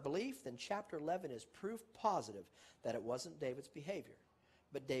David beyond belief, then chapter 11 is proof positive that it wasn't David's behavior,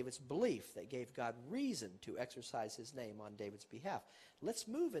 but David's belief that gave God reason to exercise his name on David's behalf. Let's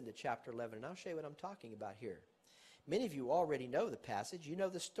move into chapter 11, and I'll show you what I'm talking about here. Many of you already know the passage. You know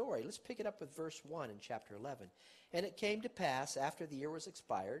the story. Let's pick it up with verse 1 in chapter 11. And it came to pass, after the year was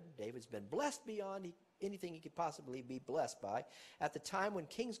expired, David's been blessed beyond anything he could possibly be blessed by, at the time when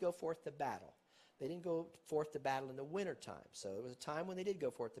kings go forth to battle. They didn't go forth to battle in the wintertime. So it was a time when they did go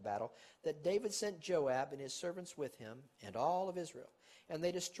forth to battle that David sent Joab and his servants with him and all of Israel. And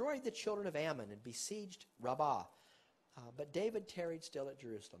they destroyed the children of Ammon and besieged Rabbah. But David tarried still at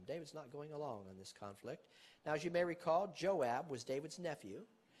Jerusalem. David's not going along on this conflict. Now, as you may recall, Joab was David's nephew,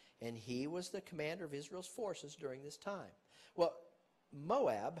 and he was the commander of Israel's forces during this time. Well,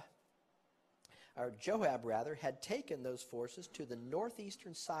 Joab had taken those forces to the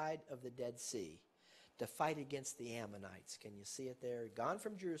northeastern side of the Dead Sea to fight against the Ammonites. Can you see it there? Gone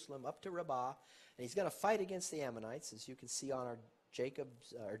from Jerusalem up to Rabbah, and he's going to fight against the Ammonites, as you can see on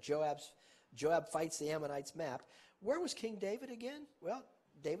our Joab fights the Ammonites map. Where was King David again? Well,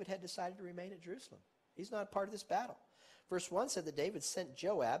 David had decided to remain at Jerusalem. He's not part of this battle. Verse 1 said that David sent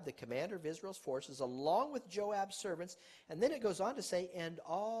Joab, the commander of Israel's forces, along with Joab's servants, and then it goes on to say, and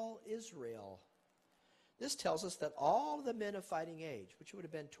all Israel. This tells us that all of the men of fighting age, which would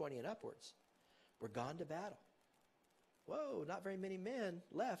have been 20 and upwards, were gone to battle. Whoa, not very many men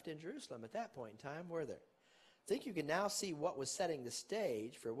left in Jerusalem at that point in time, were there? I think you can now see what was setting the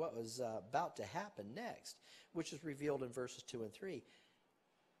stage for what was about to happen next, which is revealed in verses 2 and 3.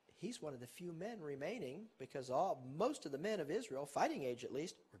 he's one of the few men remaining because most of the men of Israel, fighting age at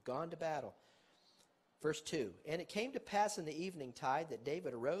least, were gone to battle. Verse 2, and it came to pass in the evening tide that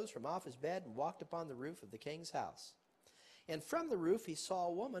David arose from off his bed and walked upon the roof of the king's house. And from the roof he saw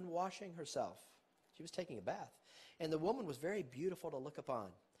a woman washing herself. She was taking a bath. And the woman was very beautiful to look upon.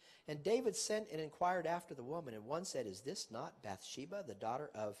 And David sent and inquired after the woman, and one said, is this not Bathsheba, the daughter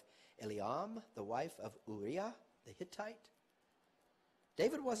of Eliam, the wife of Uriah the Hittite?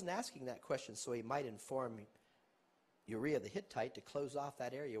 David wasn't asking that question so he might inform Uriah the Hittite to close off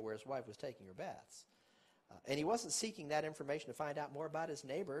that area where his wife was taking her baths. And he wasn't seeking that information to find out more about his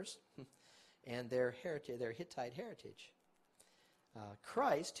neighbors and their heritage, their Hittite heritage.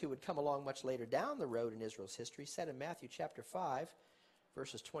 Christ, who would come along much later down the road in Israel's history, said in Matthew chapter 5,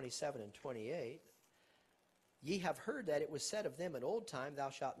 verses 27 and 28, ye have heard that it was said of them in old time, thou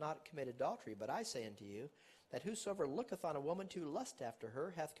shalt not commit adultery. But I say unto you, that whosoever looketh on a woman to lust after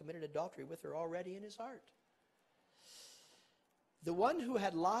her hath committed adultery with her already in his heart. The one who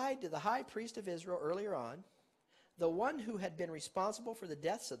had lied to the high priest of Israel earlier on, the one who had been responsible for the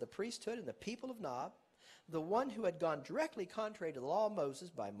deaths of the priesthood and the people of Nob, the one who had gone directly contrary to the law of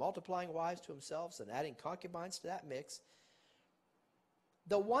Moses by multiplying wives to himself and adding concubines to that mix,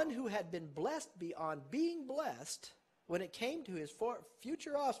 the one who had been blessed beyond being blessed when it came to his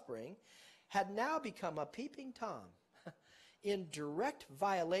future offspring, had now become a peeping Tom in direct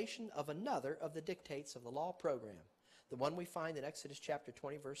violation of another of the dictates of the law program. The one we find in Exodus chapter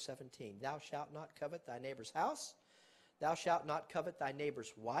 20, verse 17. Thou shalt not covet thy neighbor's house. Thou shalt not covet thy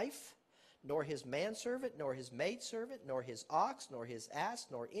neighbor's wife, nor his manservant, nor his maidservant, nor his ox, nor his ass,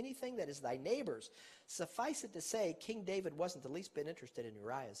 nor anything that is thy neighbor's. Suffice it to say, King David wasn't the least bit interested in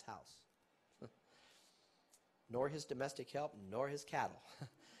Uriah's house, nor his domestic help, nor his cattle.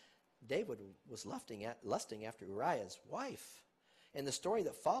 David was lusting after Uriah's wife. And the story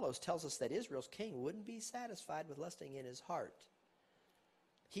that follows tells us that Israel's king wouldn't be satisfied with lusting in his heart.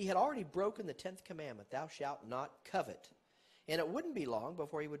 He had already broken the 10th commandment, thou shalt not covet. And it wouldn't be long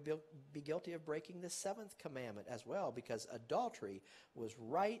before he would be guilty of breaking the 7th commandment as well, because adultery was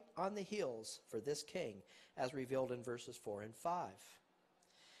right on the heels for this king, as revealed in verses 4 and 5.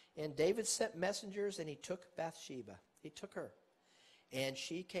 And David sent messengers, and he took Bathsheba. He took her. And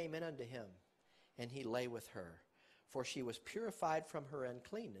she came in unto him, and he lay with her. For she was purified from her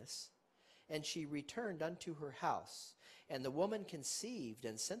uncleanness, and she returned unto her house. And the woman conceived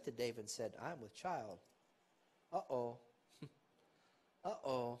and sent to David and said, I am with child. Uh-oh.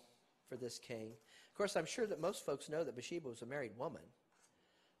 Uh-oh, for this king. Of course, I'm sure that most folks know that Bathsheba was a married woman.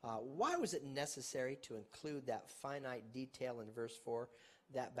 Why was it necessary to include that finite detail in verse 4,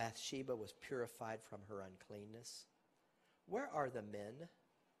 that Bathsheba was purified from her uncleanness? Where are the men?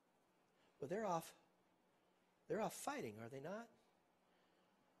 Well, they're off fighting, are they not?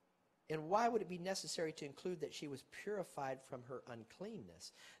 And why would it be necessary to include that she was purified from her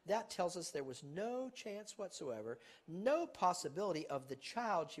uncleanness? That tells us there was no chance whatsoever, no possibility of the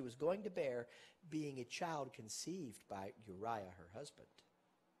child she was going to bear being a child conceived by Uriah, her husband.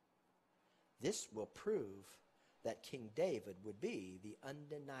 This will prove that King David would be the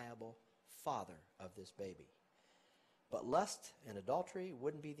undeniable father of this baby. But lust and adultery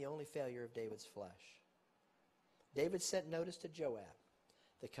wouldn't be the only failure of David's flesh. David sent notice to Joab,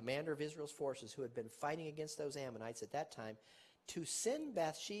 the commander of Israel's forces who had been fighting against those Ammonites at that time, to send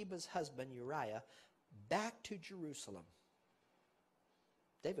Bathsheba's husband Uriah back to Jerusalem.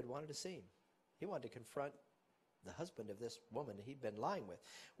 David wanted to see him. He wanted to confront the husband of this woman that he'd been lying with.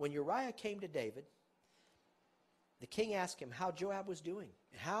 When Uriah came to David, the king asked him how Joab was doing,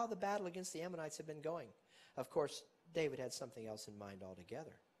 how the battle against the Ammonites had been going. Of course, David had something else in mind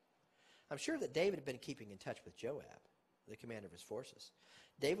altogether. I'm sure that David had been keeping in touch with Joab, the commander of his forces.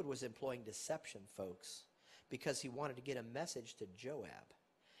 David was employing deception, folks, because he wanted to get a message to Joab.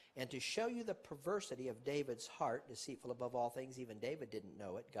 And to show you the perversity of David's heart, deceitful above all things, even David didn't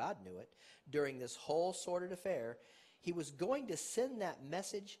know it, God knew it, during this whole sordid affair, he was going to send that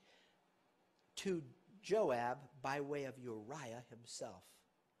message to Joab by way of Uriah himself.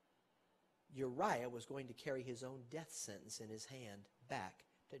 Uriah was going to carry his own death sentence in his hand back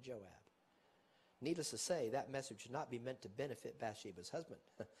to Joab. Needless to say, that message should not be meant to benefit Bathsheba's husband.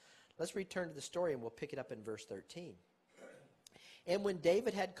 Let's return to the story and we'll pick it up in verse 13. And when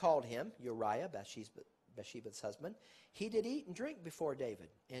David had called him, Uriah, Bathsheba's husband, he did eat and drink before David,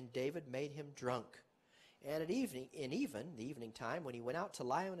 and David made him drunk. And the evening time, when he went out to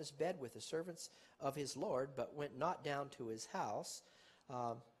lie on his bed with the servants of his Lord, but went not down to his house,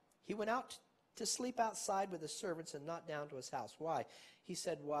 he went out to sleep outside with the servants and not down to his house. Why? He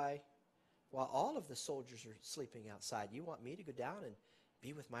said, why, while all of the soldiers are sleeping outside, you want me to go down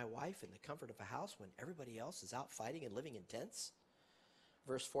be with my wife in the comfort of a house when everybody else is out fighting and living in tents?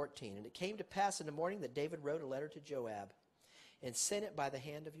 Verse 14, and it came to pass in the morning that David wrote a letter to Joab and sent it by the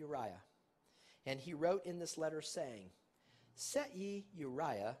hand of Uriah. And he wrote in this letter, saying, set ye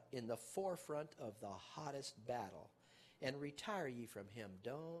Uriah in the forefront of the hottest battle, and retire ye from him.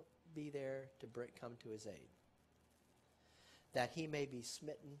 Don't be there to come to his aid, that he may be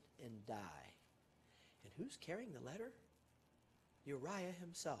smitten and die. And who's carrying the letter? Uriah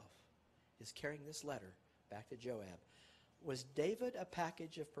himself is carrying this letter back to Joab. Was David a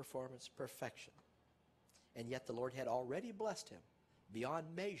package of performance perfection? And yet the Lord had already blessed him beyond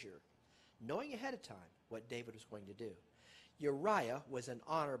measure, knowing ahead of time what David was going to do. Uriah was an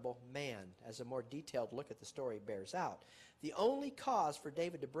honorable man, as a more detailed look at the story bears out. The only cause for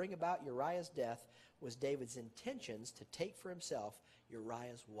David to bring about Uriah's death was David's intentions to take for himself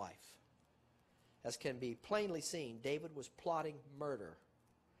Uriah's wife. As can be plainly seen, David was plotting murder.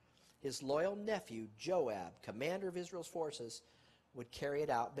 His loyal nephew, Joab, commander of Israel's forces, would carry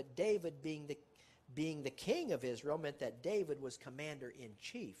it out. But David, being the king of Israel, meant that David was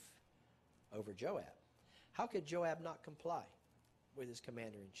commander-in-chief over Joab. How could Joab not comply with his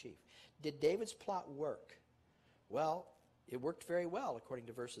commander-in-chief? Did David's plot work? Well, it worked very well, according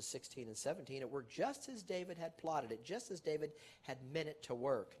to verses 16 and 17. It worked just as David had plotted it, just as David had meant it to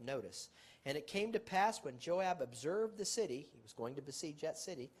work. Notice. And it came to pass when Joab observed the city, he was going to besiege that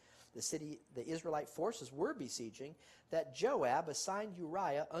city, the Israelite forces were besieging, that Joab assigned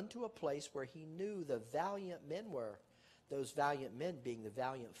Uriah unto a place where he knew the valiant men were, those valiant men being the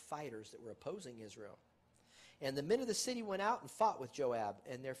valiant fighters that were opposing Israel. And the men of the city went out and fought with Joab,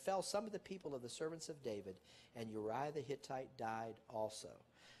 and there fell some of the people of the servants of David, and Uriah the Hittite died also.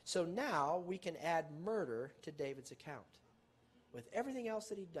 So now we can add murder to David's account. With everything else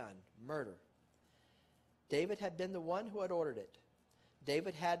that he'd done, murder. David had been the one who had ordered it.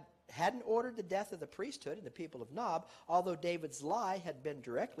 David hadn't ordered the death of the priesthood and the people of Nob, although David's lie had been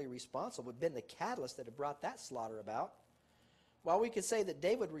directly responsible, had been the catalyst that had brought that slaughter about. While we could say that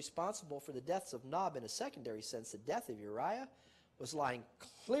David was responsible for the deaths of Nob in a secondary sense, the death of Uriah was lying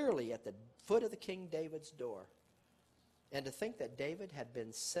clearly at the foot of the King David's door. And to think that David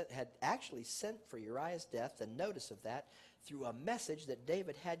had actually sent for Uriah's death, the notice of that, through a message that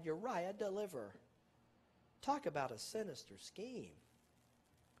David had Uriah deliver. Talk about a sinister scheme.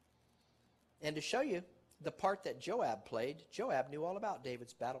 And to show you the part that Joab played, Joab knew all about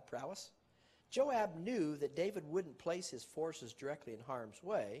David's battle prowess. Joab knew that David wouldn't place his forces directly in harm's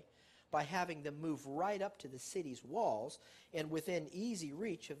way by having them move right up to the city's walls and within easy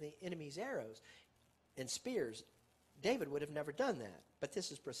reach of the enemy's arrows and spears. David would have never done that. But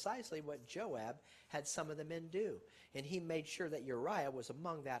this is precisely what Joab had some of the men do. And he made sure that Uriah was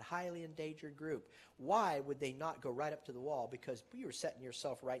among that highly endangered group. Why would they not go right up to the wall? Because you were setting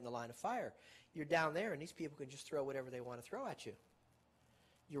yourself right in the line of fire. You're down there and these people can just throw whatever they want to throw at you.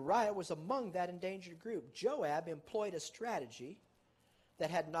 Uriah was among that endangered group. Joab employed a strategy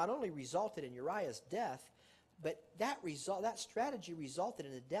that had not only resulted in Uriah's death, but that strategy resulted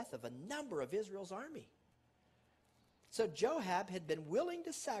in the death of a number of Israel's army. So Joab had been willing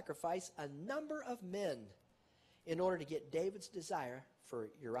to sacrifice a number of men in order to get David's desire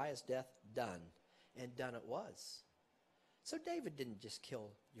for Uriah's death done. And done it was. So David didn't just kill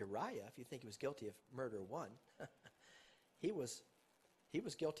Uriah, if you think he was guilty of murder one. He was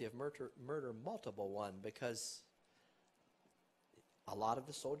guilty of murder multiple one, because a lot of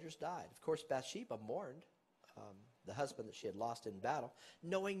the soldiers died. Of course, Bathsheba mourned the husband that she had lost in battle,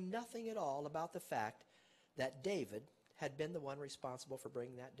 knowing nothing at all about the fact that David had been the one responsible for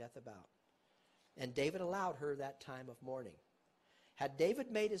bringing that death about. And David allowed her that time of mourning. Had David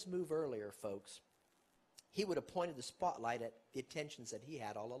made his move earlier, folks, he would have pointed the spotlight at the attentions that he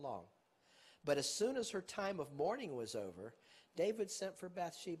had all along. But as soon as her time of mourning was over, David sent for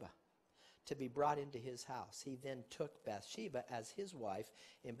Bathsheba to be brought into his house. He then took Bathsheba as his wife,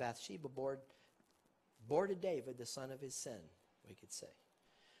 and Bathsheba bore to David the son of his sin, we could say.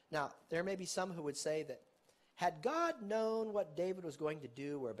 Now, there may be some who would say that had God known what David was going to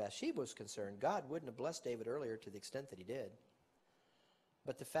do where Bathsheba was concerned, God wouldn't have blessed David earlier to the extent that he did.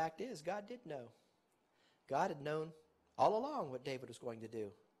 But the fact is, God did know. God had known all along what David was going to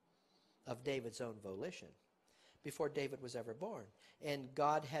do of David's own volition before David was ever born. And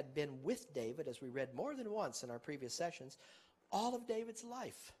God had been with David, as we read more than once in our previous sessions, all of David's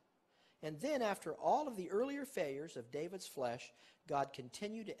life. And then after all of the earlier failures of David's flesh, God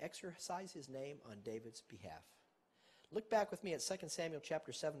continued to exercise his name on David's behalf. Look back with me at 2 Samuel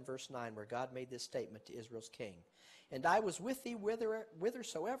chapter 7, verse 9, where God made this statement to Israel's king. And I was with thee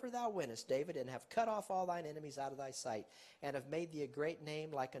whithersoever thou wentest, David, and have cut off all thine enemies out of thy sight, and have made thee a great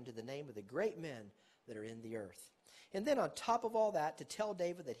name like unto the name of the great men that are in the earth. And then on top of all that, to tell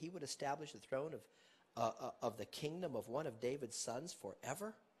David that he would establish the throne of the kingdom of one of David's sons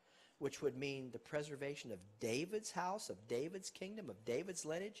forever, which would mean the preservation of David's house, of David's kingdom, of David's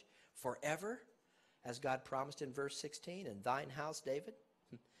lineage forever, as God promised in verse 16, "And thine house, David,"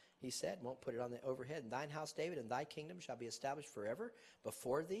 he said, won't put it on the overhead, "And thine house, David, and thy kingdom shall be established forever.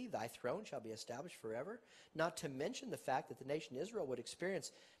 Before thee, thy throne shall be established forever." Not to mention the fact that the nation Israel would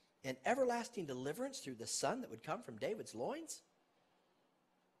experience an everlasting deliverance through the son that would come from David's loins.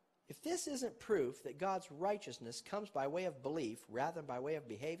 If this isn't proof that God's righteousness comes by way of belief rather than by way of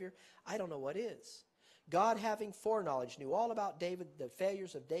behavior, I don't know what is. God, having foreknowledge, knew all about David, the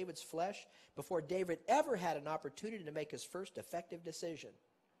failures of David's flesh, before David ever had an opportunity to make his first effective decision.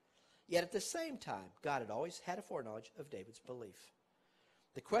 Yet at the same time, God had always had a foreknowledge of David's belief.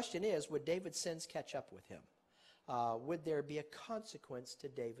 The question is, would David's sins catch up with him? Would there be a consequence to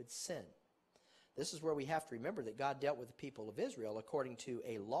David's sin? This is where we have to remember that God dealt with the people of Israel according to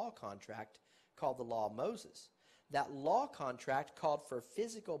a law contract called the Law of Moses. That law contract called for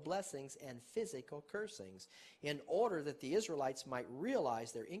physical blessings and physical cursings in order that the Israelites might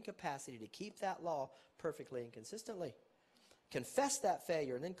realize their incapacity to keep that law perfectly and consistently. Confess that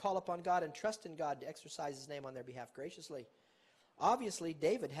failure and then call upon God and trust in God to exercise his name on their behalf graciously. Obviously,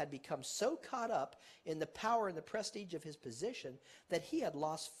 David had become so caught up in the power and the prestige of his position that he had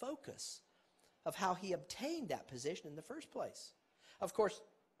lost focus of how he obtained that position in the first place. Of course,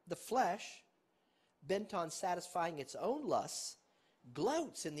 the flesh, bent on satisfying its own lusts,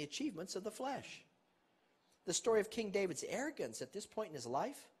 gloats in the achievements of the flesh. The story of King David's arrogance at this point in his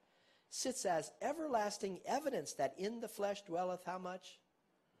life sits as everlasting evidence that in the flesh dwelleth how much?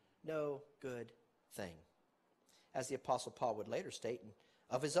 No good thing. As the Apostle Paul would later state,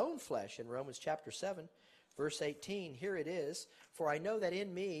 of his own flesh in Romans chapter 7, verse 18, here it is, "For I know that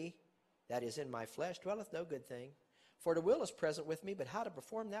in me, that is in my flesh, dwelleth no good thing. For the will is present with me, but how to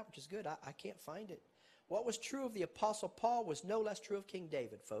perform that which is good, I can't find it." What was true of the Apostle Paul was no less true of King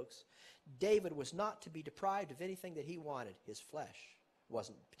David, folks. David was not to be deprived of anything that he wanted. His flesh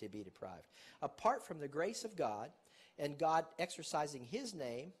wasn't to be deprived. Apart from the grace of God and God exercising his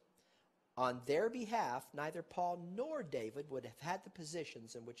name on their behalf, neither Paul nor David would have had the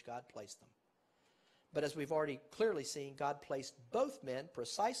positions in which God placed them. But as we've already clearly seen, God placed both men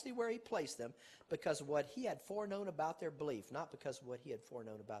precisely where he placed them because of what he had foreknown about their belief, not because of what he had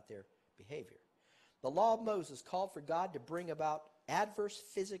foreknown about their behavior. The law of Moses called for God to bring about adverse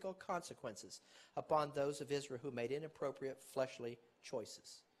physical consequences upon those of Israel who made inappropriate fleshly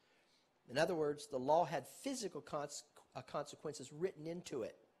choices. In other words, the law had physical consequences written into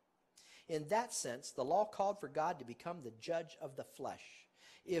it. In that sense, the law called for God to become the judge of the flesh.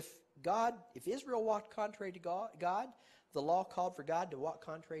 If Israel walked contrary to God, the law called for God to walk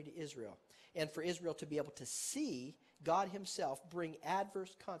contrary to Israel, and for Israel to be able to see God himself bring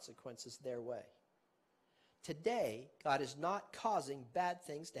adverse consequences their way. Today, God is not causing bad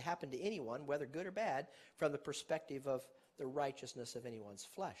things to happen to anyone, whether good or bad, from the perspective of the righteousness of anyone's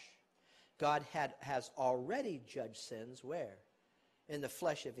flesh. God has already judged sins where? In the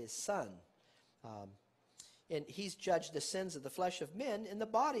flesh of his Son. And he's judged the sins of the flesh of men in the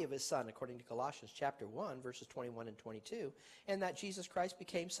body of his Son, according to Colossians chapter 1, verses 21 and 22, and that Jesus Christ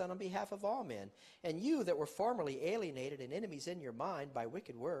became Son on behalf of all men. And you that were formerly alienated and enemies in your mind by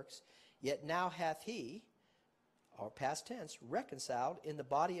wicked works, yet now hath he, or past tense, reconciled in the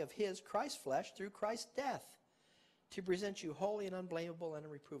body of his, Christ's flesh, through Christ's death, to present you holy and unblameable and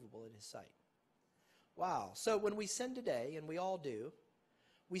unreprovable in his sight. Wow. So when we sin today, and we all do,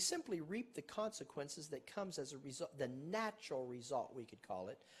 we simply reap the consequences that comes as a result, the natural result, we could call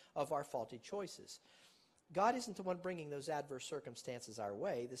it, of our faulty choices. God isn't the one bringing those adverse circumstances our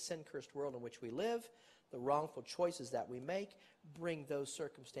way. The sin-cursed world in which we live, the wrongful choices that we make, bring those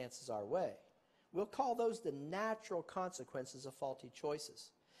circumstances our way. We'll call those the natural consequences of faulty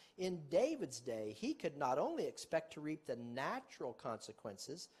choices. In David's day, he could not only expect to reap the natural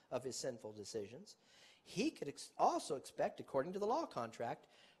consequences of his sinful decisions, he could also expect, according to the law contract,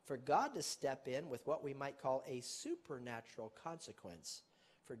 for God to step in with what we might call a supernatural consequence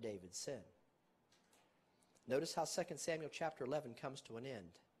for David's sin. Notice how 2 Samuel chapter 11 comes to an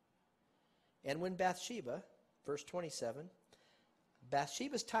end. And when Bathsheba, verse 27,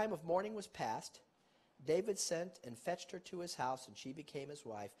 Bathsheba's time of mourning was past, David sent and fetched her to his house, and she became his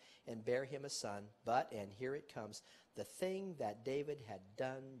wife, and bare him a son. But, and here it comes, the thing that David had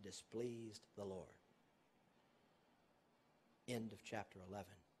done displeased the Lord. End of chapter 11.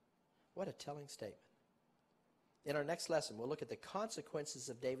 What a telling statement. In our next lesson, we'll look at the consequences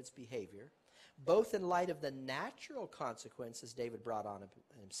of David's behavior, both in light of the natural consequences David brought on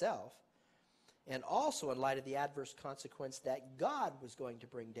himself, and also in light of the adverse consequence that God was going to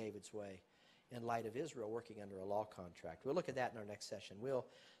bring David's way in light of Israel working under a law contract. We'll look at that in our next session. We'll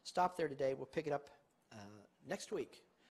stop there today. We'll pick it up next week.